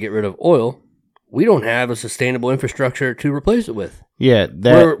trying to get rid of oil, we don't have a sustainable infrastructure to replace it with. Yeah,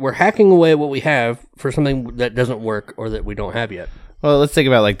 we're hacking away at what we have for something that doesn't work or that we don't have yet. Well, let's think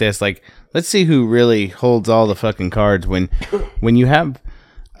about it like this. Like, let's see who really holds all the fucking cards when you have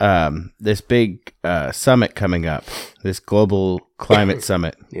this big summit coming up, this global climate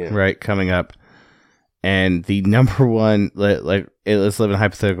summit, right, coming up, And the number one, let's live in a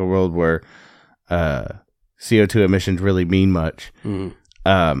hypothetical world where CO2 emissions really mean much.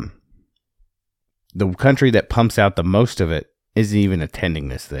 The country that pumps out the most of it isn't even attending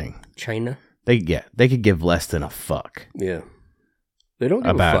this thing. China? They could give less than a fuck. Yeah. They don't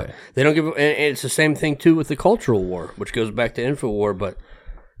give about a fuck. it. They don't give and it's the same thing, too, with the cultural war, which goes back to InfoWar, but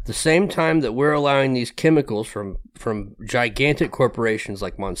the same time that we're allowing these chemicals from gigantic corporations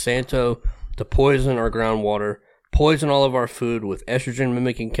like Monsanto to poison our groundwater, poison all of our food with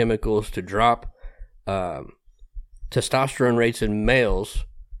estrogen-mimicking chemicals to drop testosterone rates in males,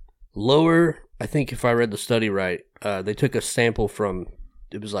 lower, I think if I read the study right, they took a sample from,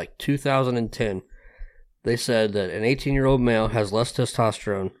 it was like 2010. They said that an 18-year-old male has less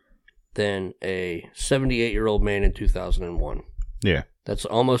testosterone than a 78-year-old man in 2001. Yeah. That's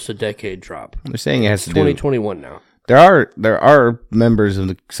almost a decade drop. They're saying it has to 2021 now. There are members of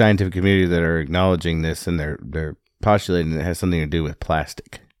the scientific community that are acknowledging this, and they're postulating it has something to do with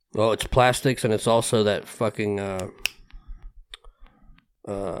plastic. Well, it's plastics, and it's also that fucking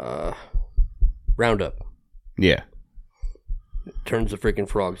Roundup. Yeah. Turns the freaking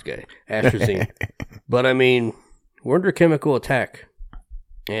frogs gay. Atrazine. But, I mean, we're under chemical attack.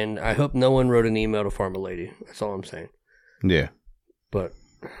 And I hope no one wrote an email to Pharma Lady. That's all I'm saying. Yeah. But,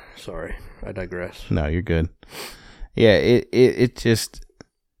 sorry. I digress. No, you're good. Yeah, it just...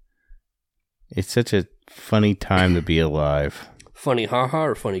 It's such a funny time to be alive. Funny haha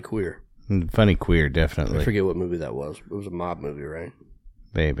or funny queer? Funny queer, definitely. I forget what movie that was. It was a mob movie, right?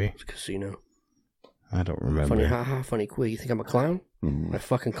 Maybe. It was Casino. I don't remember. Funny haha, funny queer. You think I'm a clown? A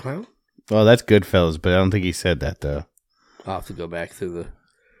fucking clown? Well, that's Goodfellas, but I don't think he said that, though. I'll have to go back through the...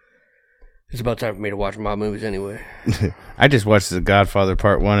 It's about time for me to watch mob movies anyway. I just watched The Godfather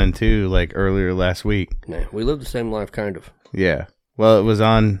Part 1 and 2, like, earlier last week. Nah, we live the same life, kind of. Yeah. Well, it was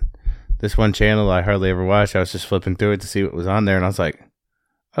on this one channel I hardly ever watched. I was just flipping through it to see what was on there, and I was like,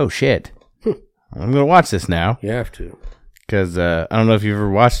 oh, shit. I'm going to watch this now. You have to. Because I don't know if you've ever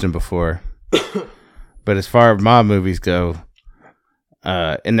watched them before, but as far as mob movies go,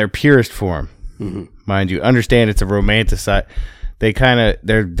 in their purest form, mind you, understand it's a romanticized. They kind of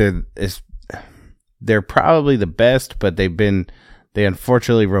they're probably the best, but they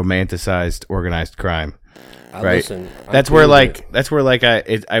unfortunately romanticized organized crime. Right. Listen, that's where I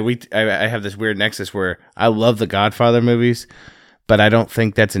have this weird nexus where I love the Godfather movies, but I don't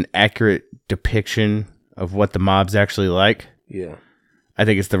think that's an accurate depiction of what the mob's actually like. Yeah. I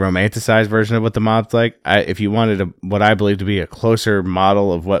think it's the romanticized version of what the mob's like. If you wanted what I believe to be a closer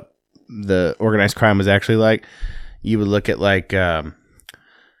model of what the organized crime was actually like, you would look at like The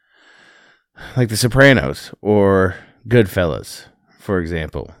Sopranos or Goodfellas, for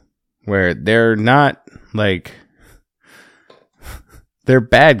example, where they're not like they're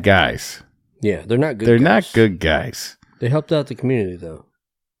bad guys. Yeah, they're not good. They're guys. not good guys. They helped out the community though.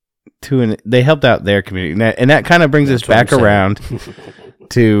 They helped out their community, and that kind of brings us back around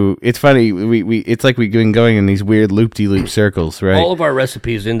to. It's funny. We it's like we've been going in these weird loop-de-loop circles, right? All of our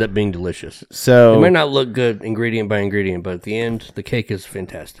recipes end up being delicious. So it might not look good ingredient by ingredient, but at the end, the cake is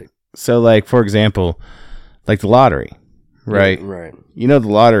fantastic. So, like for example, like the lottery, right? Yeah, right. You know, the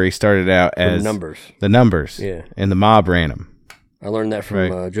lottery started out as the numbers, yeah, and the mob ran them. I learned that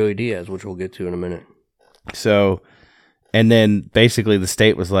from Joey Diaz, which we'll get to in a minute. So. And then basically the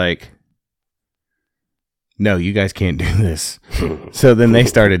state was like, no, you guys can't do this. So then they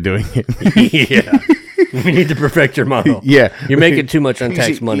started doing it. Yeah. We need to perfect your model. Yeah. You're making too much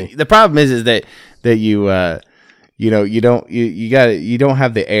untaxed money. The problem is that you don't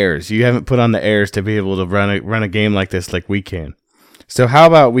have the heirs. You haven't put on the heirs to be able to run a game like this like we can. So how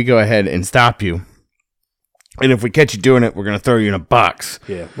about we go ahead and stop you? And if we catch you doing it, we're going to throw you in a box.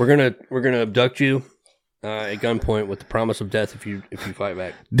 Yeah. We're going to abduct you. At gunpoint with the promise of death if you fight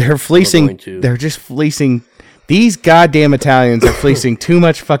back. They're fleecing. They're just fleecing. These goddamn Italians are fleecing too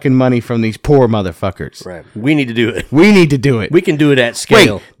much fucking money from these poor motherfuckers. Right. We need to do it. We need to do it. We can do it at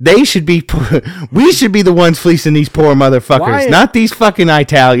scale. Wait, they should be. We should be the ones fleecing these poor motherfuckers, not these fucking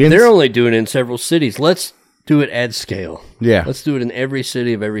Italians. They're only doing it in several cities. Let's do it at scale. Yeah. Let's do it in every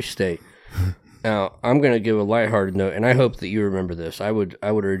city of every state. Now, I'm going to give a lighthearted note, and I hope that you remember this. I would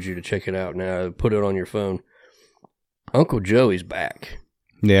urge you to check it out now. Put it on your phone. Uncle Joey's back.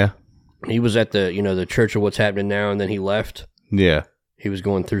 Yeah. He was at the Church of What's Happening Now, and then he left. Yeah. He was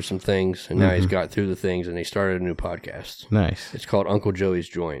going through some things, and now he's got through the things, and he started a new podcast. Nice. It's called Uncle Joey's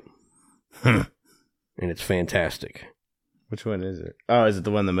Joint. And it's fantastic. Which one is it? Oh, is it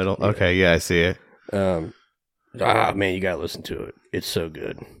the one in the middle? Yeah. Okay, yeah, I see it. Man, you got to listen to it. It's so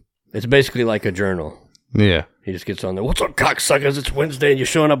good. It's basically like a journal. Yeah. He just gets on there. What's up, cocksuckers? It's Wednesday and you're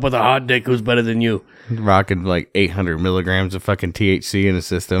showing up with a hot dick. Who's better than you? Rocking like 800 milligrams of fucking THC in his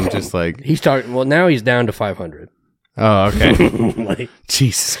system. Just like. He's talking. Well, now he's down to 500. Oh, okay. Like,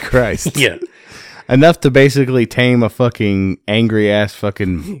 Jesus Christ. yeah. Enough to basically tame a fucking angry ass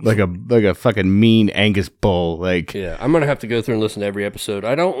fucking like a fucking mean Angus bull. Like, yeah, I'm gonna have to go through and listen to every episode.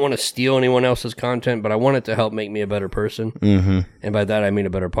 I don't want to steal anyone else's content, but I want it to help make me a better person. Mm-hmm. And by that I mean a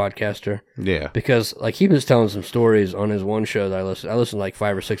better podcaster. Yeah, because like he was telling some stories on his one show that I listened to like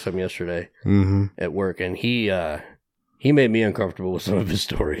 5 or 6 of them yesterday at work, and he made me uncomfortable with some of his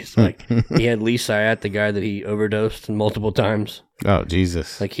stories. Like he had Lee Syatt, the guy that he overdosed multiple times. Oh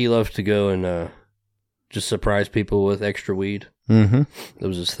Jesus! Like he loved to go and just surprise people with extra weed. Mm-hmm. That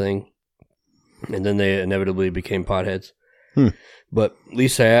was his thing. And then they inevitably became potheads. Hmm. But Lee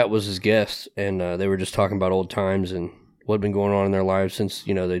Syatt was his guest, and they were just talking about old times and what had been going on in their lives since,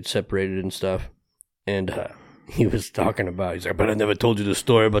 they'd separated and stuff. And he was talking about, he's like, but I never told you the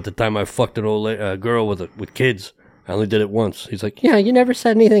story about the time I fucked an old girl with kids. I only did it once. He's like, yeah, you never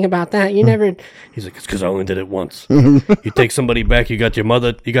said anything about that. You never. He's like, it's because I only did it once. You take somebody back, you got the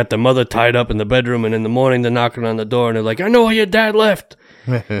mother tied up in the bedroom, and in the morning they're knocking on the door, and they're like, I know why your dad left.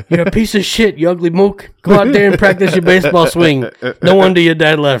 You're a piece of shit, you ugly mook. Go out there and practice your baseball swing. No wonder your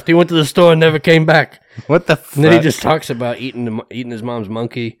dad left. He went to the store and never came back. What the fuck? And then he just talks about eating his mom's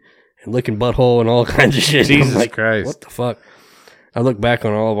monkey and licking butthole and all kinds of shit. Jesus Christ. What the fuck? I look back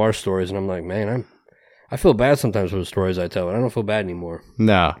on all of our stories, and I'm like, man, I feel bad sometimes for the stories I tell, but I don't feel bad anymore.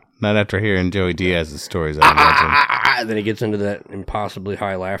 No, not after hearing Joey Diaz's stories, I imagine. Then he gets into that impossibly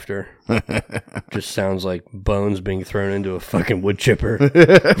high laughter. Just sounds like bones being thrown into a fucking wood chipper.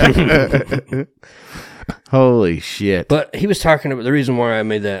 Holy shit. But he was talking about, the reason why I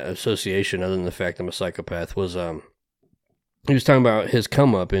made that association, other than the fact I'm a psychopath, was he was talking about his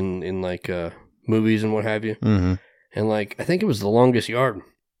come up in like movies and what have you. Mm-hmm. And like, I think it was The Longest Yard.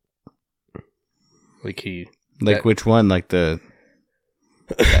 Like which one? Like the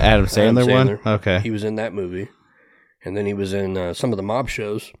Adam Sandler one? Okay. He was in that movie. And then he was in some of the mob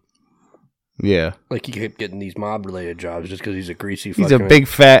shows. Yeah. Like he kept getting these mob related jobs just because he's a greasy fucker. He's a big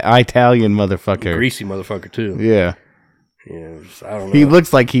fat Italian motherfucker. Greasy motherfucker too. Yeah. Yeah, I don't know. He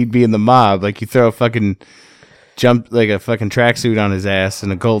looks like he'd be in the mob. Like you throw a fucking a fucking tracksuit on his ass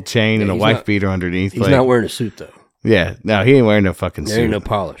and a gold chain and a wife beater underneath. He's not wearing a suit though. Yeah. No, he ain't wearing no fucking suit. There ain't no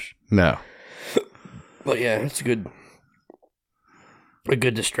polish. No. But yeah, it's a good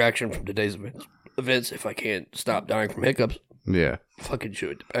distraction from today's events if I can't stop dying from hiccups. Yeah. Fucking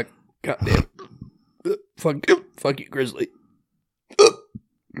chew it back. Goddamn. Fuck you, Grizzly. But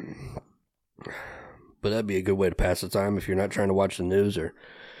that'd be a good way to pass the time if you're not trying to watch the news or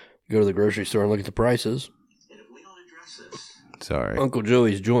go to the grocery store and look at the prices. Sorry. Uncle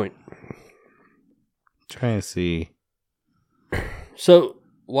Joey's joint. Trying to see. So,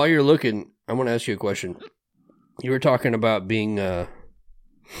 while you're looking, I want to ask you a question. You were talking about being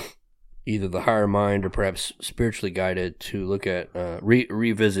either the higher mind or perhaps spiritually guided to look at,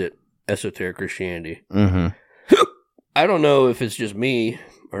 revisit esoteric Christianity. Mm-hmm. I don't know if it's just me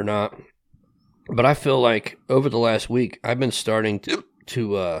or not, but I feel like over the last week, I've been starting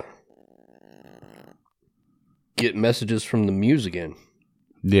to get messages from the Muse again.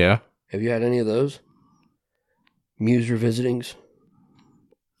 Yeah. Have you had any of those? Muse revisitings?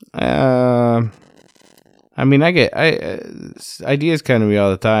 I mean, I get ideas come to me all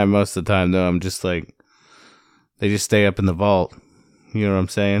the time. Most of the time, though, I'm just like, they just stay up in the vault. You know what I'm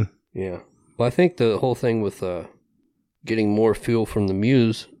saying? Yeah. Well, I think the whole thing with getting more fuel from the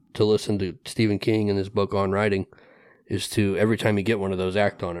Muse to listen to Stephen King and his book on writing is to, every time you get one of those,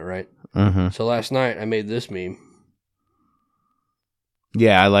 act on it, right? Mm-hmm. So last night, I made this meme.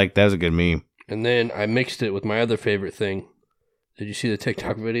 Yeah, that was a good meme. And then I mixed it with my other favorite thing. Did you see the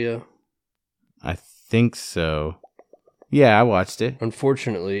TikTok video? I think so. Yeah, I watched it.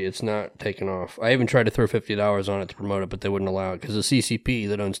 Unfortunately, it's not taken off. I even tried to throw $50 on it to promote it, but they wouldn't allow it because the CCP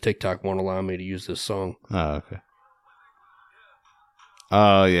that owns TikTok won't allow me to use this song. Oh, okay.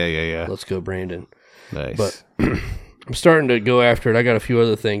 Oh, yeah. Let's go, Brandon. Nice. But I'm starting to go after it. I got a few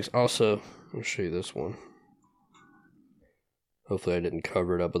other things. Also, I'll show you this one. Hopefully I didn't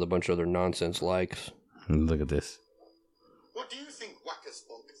cover it up with a bunch of other nonsense likes. Look at this. What do you think, Wackus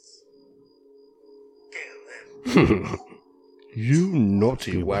Bonkers? Kill them. You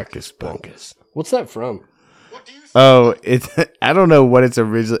naughty Wackus Bonkers. What's that from? What do you think? Oh, it's I don't know what it's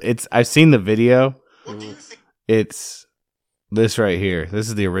original. I've seen the video. What do you think? It's this right here. This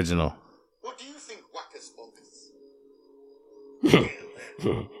is the original. What do you think, Wackus Bonkers? Kill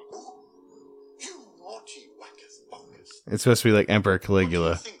them. You naughty Wackus Bonkers. It's supposed to be like Emperor What do you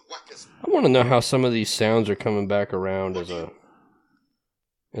Caligula. think, Wackus? I'm want to know how some of these sounds are coming back around as a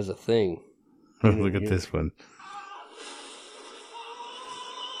thing. Look at this one.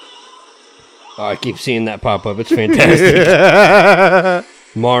 Oh, I keep seeing that pop up. It's fantastic.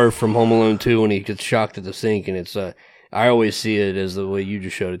 Marv from Home Alone 2 when he gets shocked at the sink, and it's I always see it as the way you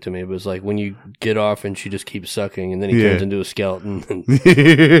just showed it to me. It was like when you get off and she just keeps sucking, and then he turns into a skeleton, and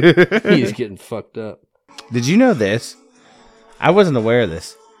he's getting fucked up. Did you know this? I wasn't aware of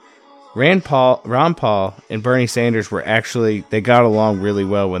this. Ron Paul, and Bernie Sanders they got along really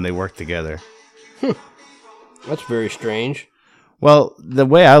well when they worked together. That's very strange. Well, the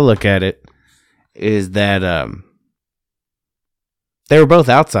way I look at it is that they were both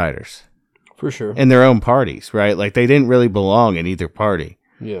outsiders. For sure. In their own parties, right? Like, they didn't really belong in either party.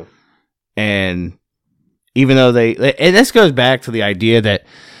 Yeah. And even though and this goes back to the idea that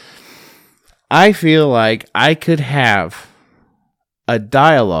I feel like I could have a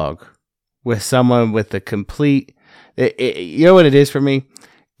dialogue with someone with the complete, you know what it is for me?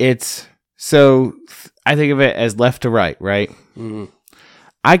 It's, so I think of it as left to right, right? Mm-hmm.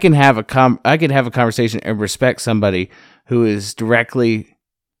 I can have a conversation and respect somebody who is directly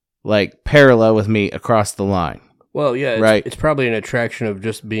like parallel with me across the line. Well, yeah, right. It's probably an attraction of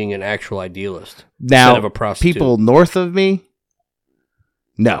just being an actual idealist now, instead of a prostitute. People north of me,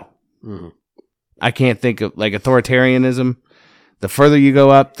 no. Mm-hmm. I can't think of, like, authoritarianism. The further you go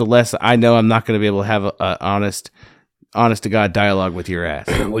up, the less I know I'm not going to be able to have a honest to God dialogue with your ass.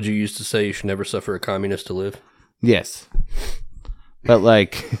 Would you used to say you should never suffer a communist to live? Yes. But,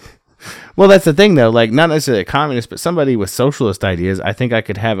 like, well, that's the thing, though. Like, not necessarily a communist, but somebody with socialist ideas, I think I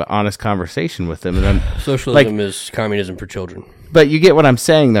could have an honest conversation with them. And Socialism is communism for children. But you get what I'm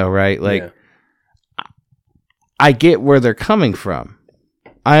saying, though, right? Like, I get where they're coming from.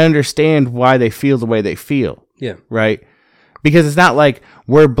 I understand why they feel the way they feel. Yeah. Right? Because it's not like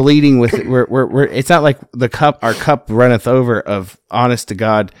we're bleeding with it. We're it's not like our cup runneth over of honest to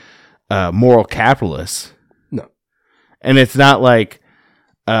God moral capitalists. No. And it's not like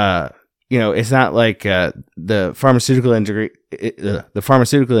it's not like the pharmaceutical industry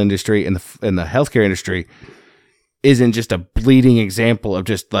and the healthcare industry isn't just a bleeding example of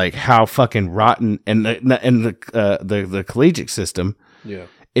just like how fucking rotten, and the collegiate system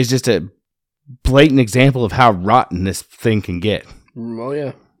is just a blatant example of how rotten this thing can get. Oh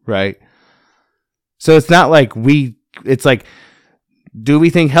yeah. Right. So it's not like it's like, do we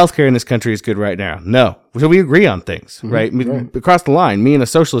think healthcare in this country is good right now? No. So we agree on things, right? Right? Across the line, me and a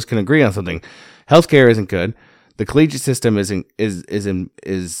socialist can agree on something. Healthcare isn't good. The collegiate system is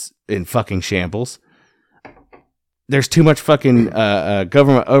in fucking shambles. There's too much fucking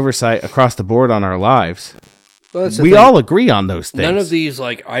government oversight across the board on our lives. Well, we all agree on those things. None of these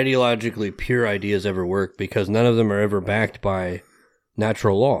like ideologically pure ideas ever work because none of them are ever backed by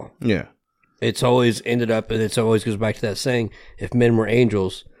natural law. Yeah. It's always ended up, and it always goes back to that saying, if men were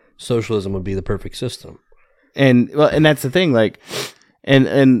angels, socialism would be the perfect system. And that's the thing, like, and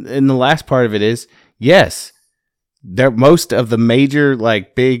the last part of it is, yes, most of the major,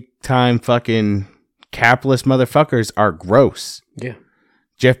 like, big time fucking capitalist motherfuckers are gross. Yeah.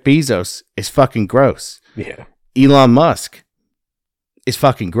 Jeff Bezos is fucking gross. Yeah. Elon Musk is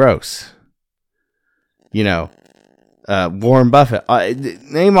fucking gross. You know, Warren Buffett.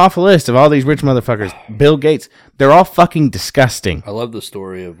 Name off a list of all these rich motherfuckers. Bill Gates. They're all fucking disgusting. I love the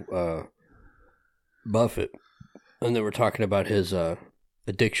story of Buffett. And they were talking about his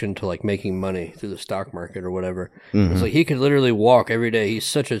addiction to like making money through the stock market or whatever. Mm-hmm. It's like he could literally walk every day. He's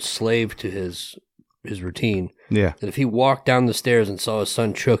such a slave to his routine. Yeah. That if he walked down the stairs and saw his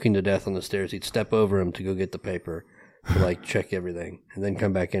son choking to death on the stairs, he'd step over him to go get the paper to like check everything and then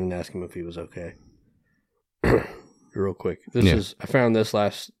come back in and ask him if he was okay. Real quick. I found this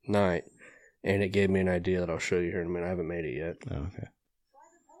last night and it gave me an idea that I'll show you here in a minute. I haven't made it yet. Oh, okay.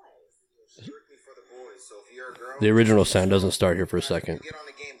 The original sound doesn't start here for a second. Get on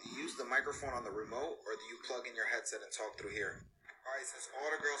the game. Do you use the microphone on the remote or do you plug in your headset and talk through here? Alright, since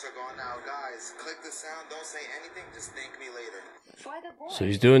all the girls are gone now, guys, click the sound, don't say anything, just thank me later. So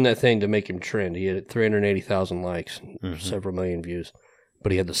he's doing that thing to make him trend. He had 380,000 likes, several million views,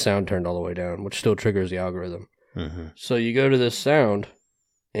 but he had the sound turned all the way down, which still triggers the algorithm. Mm-hmm. So you go to this sound,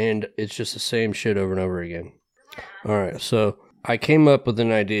 and it's just the same shit over and over again. All right, so I came up with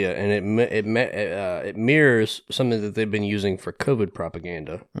an idea, and it mirrors something that they've been using for COVID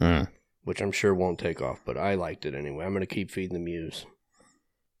propaganda, which I'm sure won't take off, but I liked it anyway. I'm going to keep feeding the muse.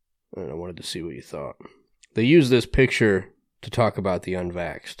 And I wanted to see what you thought. They used this picture to talk about the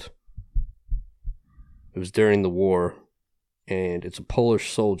unvaxxed. It was during the war, and it's a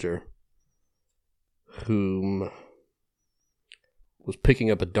Polish soldier whom was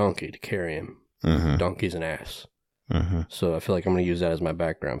picking up a donkey to carry him. Mm-hmm. Donkey's an ass. Mm-hmm. So I feel like I'm going to use that as my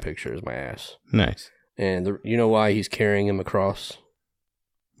background picture, as my ass. Nice. And you know why he's carrying him across?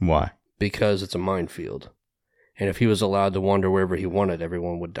 Why? Because it's a minefield. And if he was allowed to wander wherever he wanted,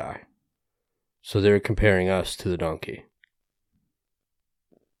 everyone would die. So they're comparing us to the donkey.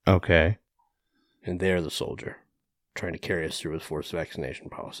 Okay. And they're the soldier, trying to carry us through with forced vaccination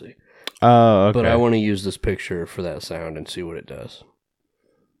policy. Oh, okay. But I want to use this picture for that sound and see what it does.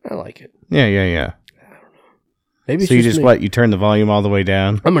 I like it. Yeah. I don't know. Maybe So you turn the volume all the way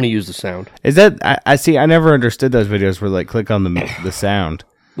down? I'm going to use the sound. Is that, I see, I never understood those videos where like click on the sound.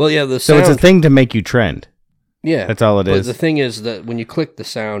 Well, yeah, the So sound. it's a thing to make you trend. Yeah. That's all it is. But the thing is that when you click the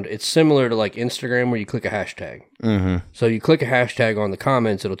sound, it's similar to like Instagram where you click a hashtag. Mm-hmm. So you click a hashtag on the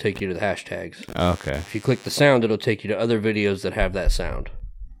comments, it'll take you to the hashtags. Okay. If you click the sound, it'll take you to other videos that have that sound.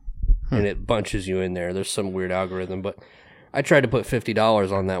 And it bunches you in there. There's some weird algorithm, but I tried to put $50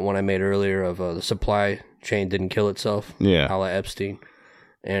 on that one I made earlier of the supply chain didn't kill itself. Yeah. A la Epstein.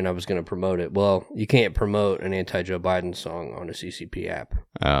 And I was going to promote it. Well, you can't promote an anti-Joe Biden song on a CCP app.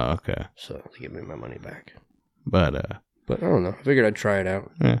 Oh, okay. So they give me my money back. But I don't know. I figured I'd try it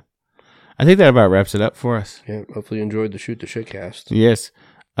out. yeah. I think that about wraps it up for us. Yeah, hopefully you enjoyed the Shoot the Shit cast. Yes.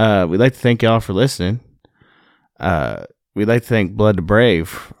 We'd like to thank y'all for listening. We'd like to thank Blood the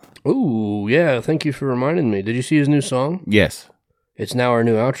Brave. Ooh, yeah, thank you for reminding me. Did you see his new song? Yes. It's now our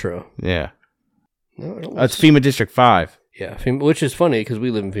new outro. Yeah. No, I don't It's FEMA District 5. Yeah, which is funny because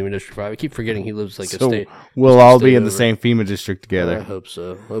we live in FEMA District 5. I keep forgetting he lives like a state. We'll all be state in the over. same FEMA district I together. hope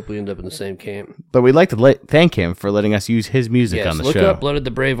so. Hope we end up in the same camp. But we'd like to thank him for letting us use his music on the look show. up Blooded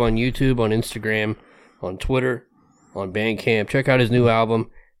the Brave on YouTube, on Instagram, on Twitter, on Bandcamp. Check out his new album.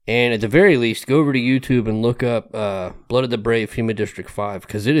 And at the very least, go over to YouTube and look up Blooded the Brave FEMA District 5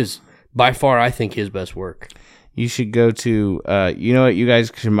 because it is by far, I think, his best work. You should go to, you know what, you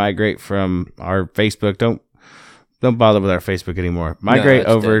guys should migrate from our Facebook. Don't bother with our Facebook anymore. Migrate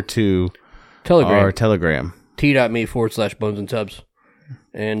over to Telegram. our Telegram. t.me/Bones and Tubs.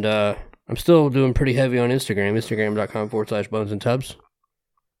 And I'm still doing pretty heavy on Instagram. Instagram.com/Bones and Tubs.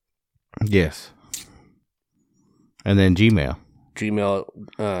 Yes. And then Gmail. Gmail,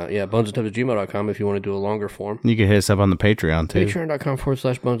 bonesandtubs@gmail.com if you want to do a longer form. You can hit us up on the Patreon too.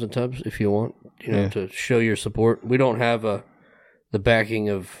 Patreon.com/Bones and Tubs if you want, to show your support. We don't have the backing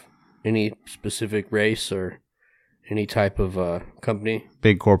of any specific race or any type of company.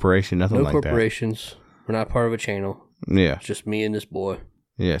 Big corporation, nothing No like corporations. We're not part of a channel. that. Yeah. It's just me and this boy.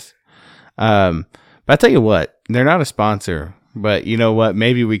 Yes. But I tell you what, they're not a sponsor, but you know what?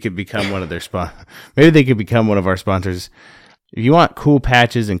 Maybe we could become one of their maybe they could become one of our sponsors. If you want cool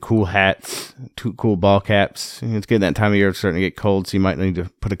patches and cool hats, cool ball caps, it's getting that time of year. It's starting to get cold, so you might need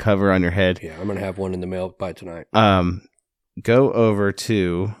to put a cover on your head. Yeah, I'm going to have one in the mail by tonight. Go over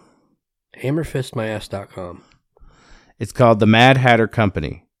to hammerfistmyass.com. It's called the Mad Hatter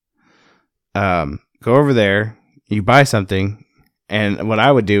Company. Go over there, you buy something, and what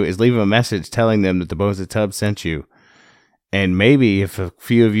I would do is leave them a message telling them that the Bones of Tub sent you. And maybe if a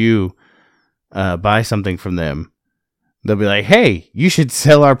few of you buy something from them, they'll be like, hey, you should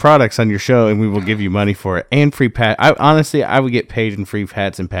sell our products on your show and we will give you money for it. And free honestly, I would get paid in free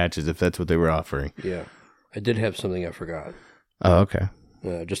hats and patches if that's what they were offering. Yeah. I did have something I forgot. Oh, okay.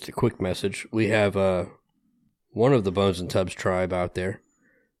 Just a quick message. We have one of the Bones and Tubs tribe out there,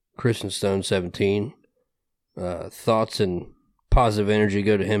 Chris and Stone 17. Thoughts and positive energy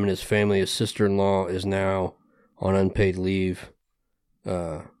go to him and his family. His sister-in-law is now on unpaid leave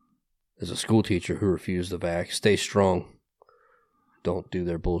as a school teacher who refused the vax. Stay strong. Don't do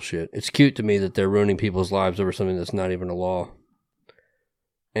their bullshit. It's cute to me that they're ruining people's lives over something that's not even a law.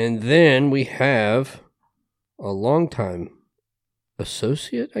 And then we have a longtime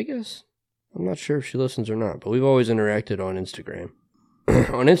associate, I guess. I'm not sure if she listens or not, but we've always interacted on Instagram.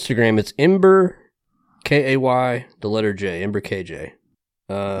 On Instagram, it's Ember, K-A-Y, the letter J, Ember KJ.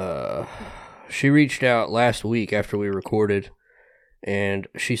 She reached out last week after we recorded, and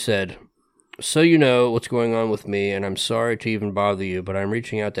she said, so you know what's going on with me, and I'm sorry to even bother you, but I'm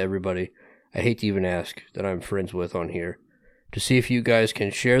reaching out to everybody I hate to even ask that I'm friends with on here to see if you guys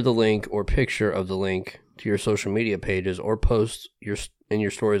can share the link or picture of the link to your social media pages or post in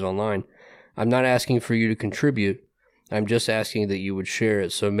your stories online. I'm not asking for you to contribute. I'm just asking that you would share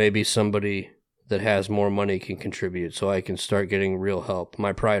it so maybe somebody that has more money can contribute so I can start getting real help.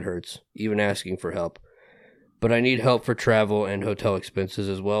 My pride hurts, even asking for help. But I need help for travel and hotel expenses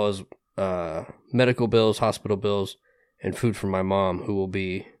as well as medical bills, hospital bills, and food for my mom who will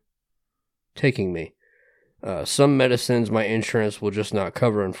be taking me. Some medicines my insurance will just not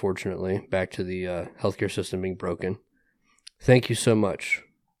cover, unfortunately, back to the healthcare system being broken. Thank you so much.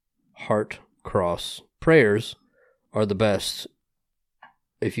 Heart, cross, prayers are the best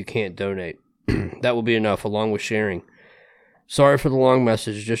if you can't donate. That will be enough, along with sharing. Sorry for the long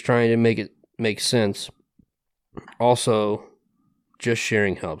message, just trying to make it make sense. Also, just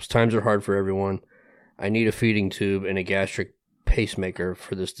sharing helps. Times are hard for everyone. I need a feeding tube and a gastric pacemaker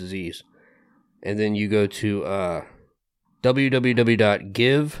for this disease. And then you go to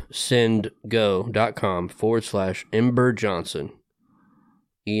www.givesendgo.com/Ember Johnson.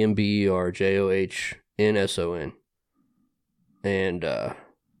 EMBERJOHNSON. And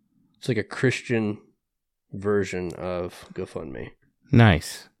it's like a Christian version of GoFundMe.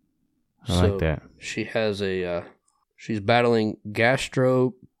 Nice. I like that. She has she's battling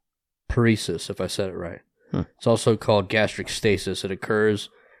gastroparesis, if I said it right. It's also called gastric stasis. It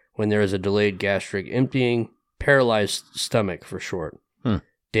occurs when there is a delayed gastric emptying, paralyzed stomach for short.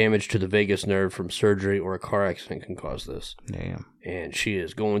 Damage to the vagus nerve from surgery or a car accident can cause this. Damn. And she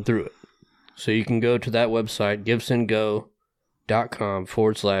is going through it. So you can go to that website,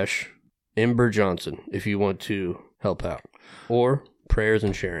 givesendgo.com/Ember Johnson if you want to help out. Or prayers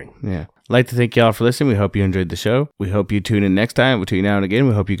and sharing. Yeah. I'd like to thank y'all for listening. We hope you enjoyed the show. We hope you tune in next time. Between now and again,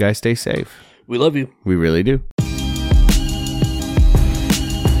 we hope you guys stay safe. We love you. We really do.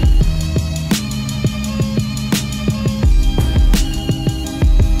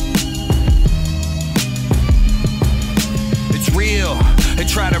 They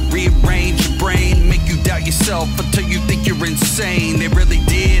try to rearrange your brain, make you doubt yourself until you think you're insane. They really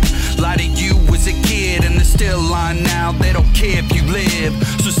did lie to you as a kid, and they're still lying now. They don't care if you live,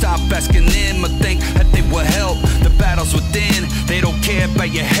 so stop asking them or think that they will help. The battle's within, they don't care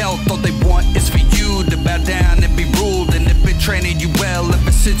about your health. All they want is for you to bow down and be ruled. And they've been training you well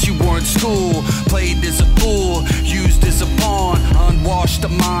ever since you were in school. Played as a fool, used as a pawn, unwashed the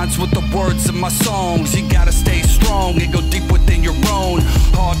minds with the words of my songs. You gotta stay strong and go deep within your own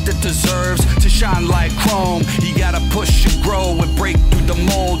heart that deserves to shine like chrome. You gotta push and grow and break through the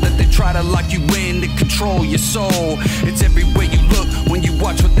mold that they try to lock you in to control your soul. It's everywhere you look when you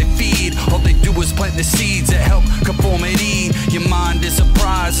watch what they feed. All they do is plant the seeds that help conformity. Your mind is a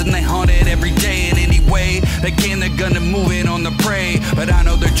prize and they hunt it every day. In any way they can, they're gonna move it on the prey. But I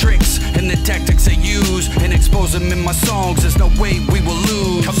know their tricks and the tactics they use, and expose them in my songs. There's no way we will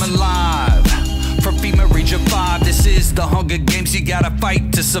lose. Come alive. From FEMA Region 5, this is the Hunger Games. You gotta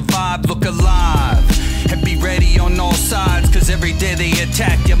fight to survive. Look alive and be ready on all sides, cause every day they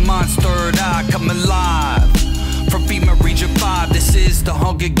attack your mind's third eye. Come alive. From FEMA Region 5, this is the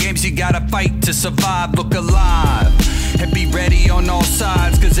Hunger Games. You gotta fight to survive. Look alive and be ready on all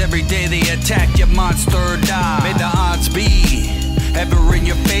sides, cause every day they attack your mind's third eye. May the odds be ever in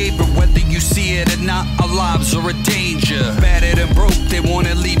your favor, whether you see it or not. Our lives are a danger. Battered and broke, they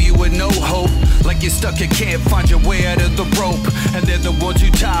wanna leave you with no hope, like you're stuck and can't find your way out of the rope. And they're the ones who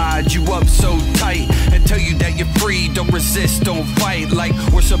tied you up so tight and tell you that you're free. Don't resist, don't fight like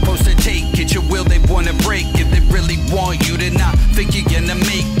we're supposed to take it. Your will they wanna break it. They really want you to not think you're gonna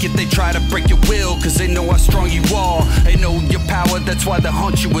make it. They try to break your will cause they know how strong you are. They know your power, that's why they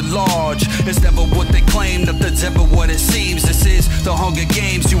hunt you at large. It's never what they claim, nothing's ever what it seems. This is the Hunger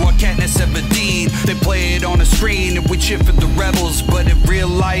Games, you are Katniss Everdeen. They play it on the screen and we cheer for the rebels, but in real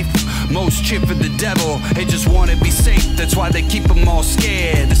life, most cheer for the devil. They just wanna be safe, that's why they keep them all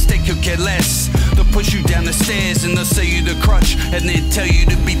scared. The stake could care less, they'll push you down the stairs and they'll say you the crutch and then tell you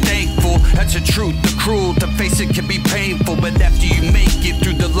to be thankful. That's the truth, the cruel, to face it can be painful. But after you make it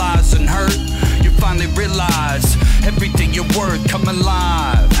through the lies and hurt, you finally realize everything you're worth. Come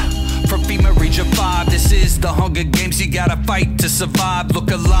alive. From FEMA Region 5, this is the Hunger Games. You gotta fight to survive.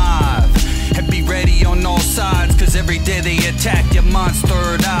 Look alive and be ready on all sides, cause every day they attack your mind's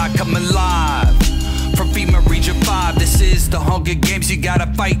third eye. Come alive. From FEMA Region 5, this is the Hunger Games. You gotta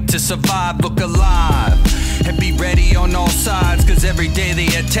fight to survive. Look alive and be ready on all sides, cause every day they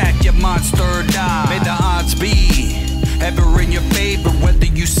attack your mind's third eye. May the odds be ever in your favor, whether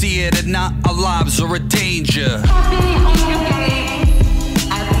you see it or not. Our lives are a danger.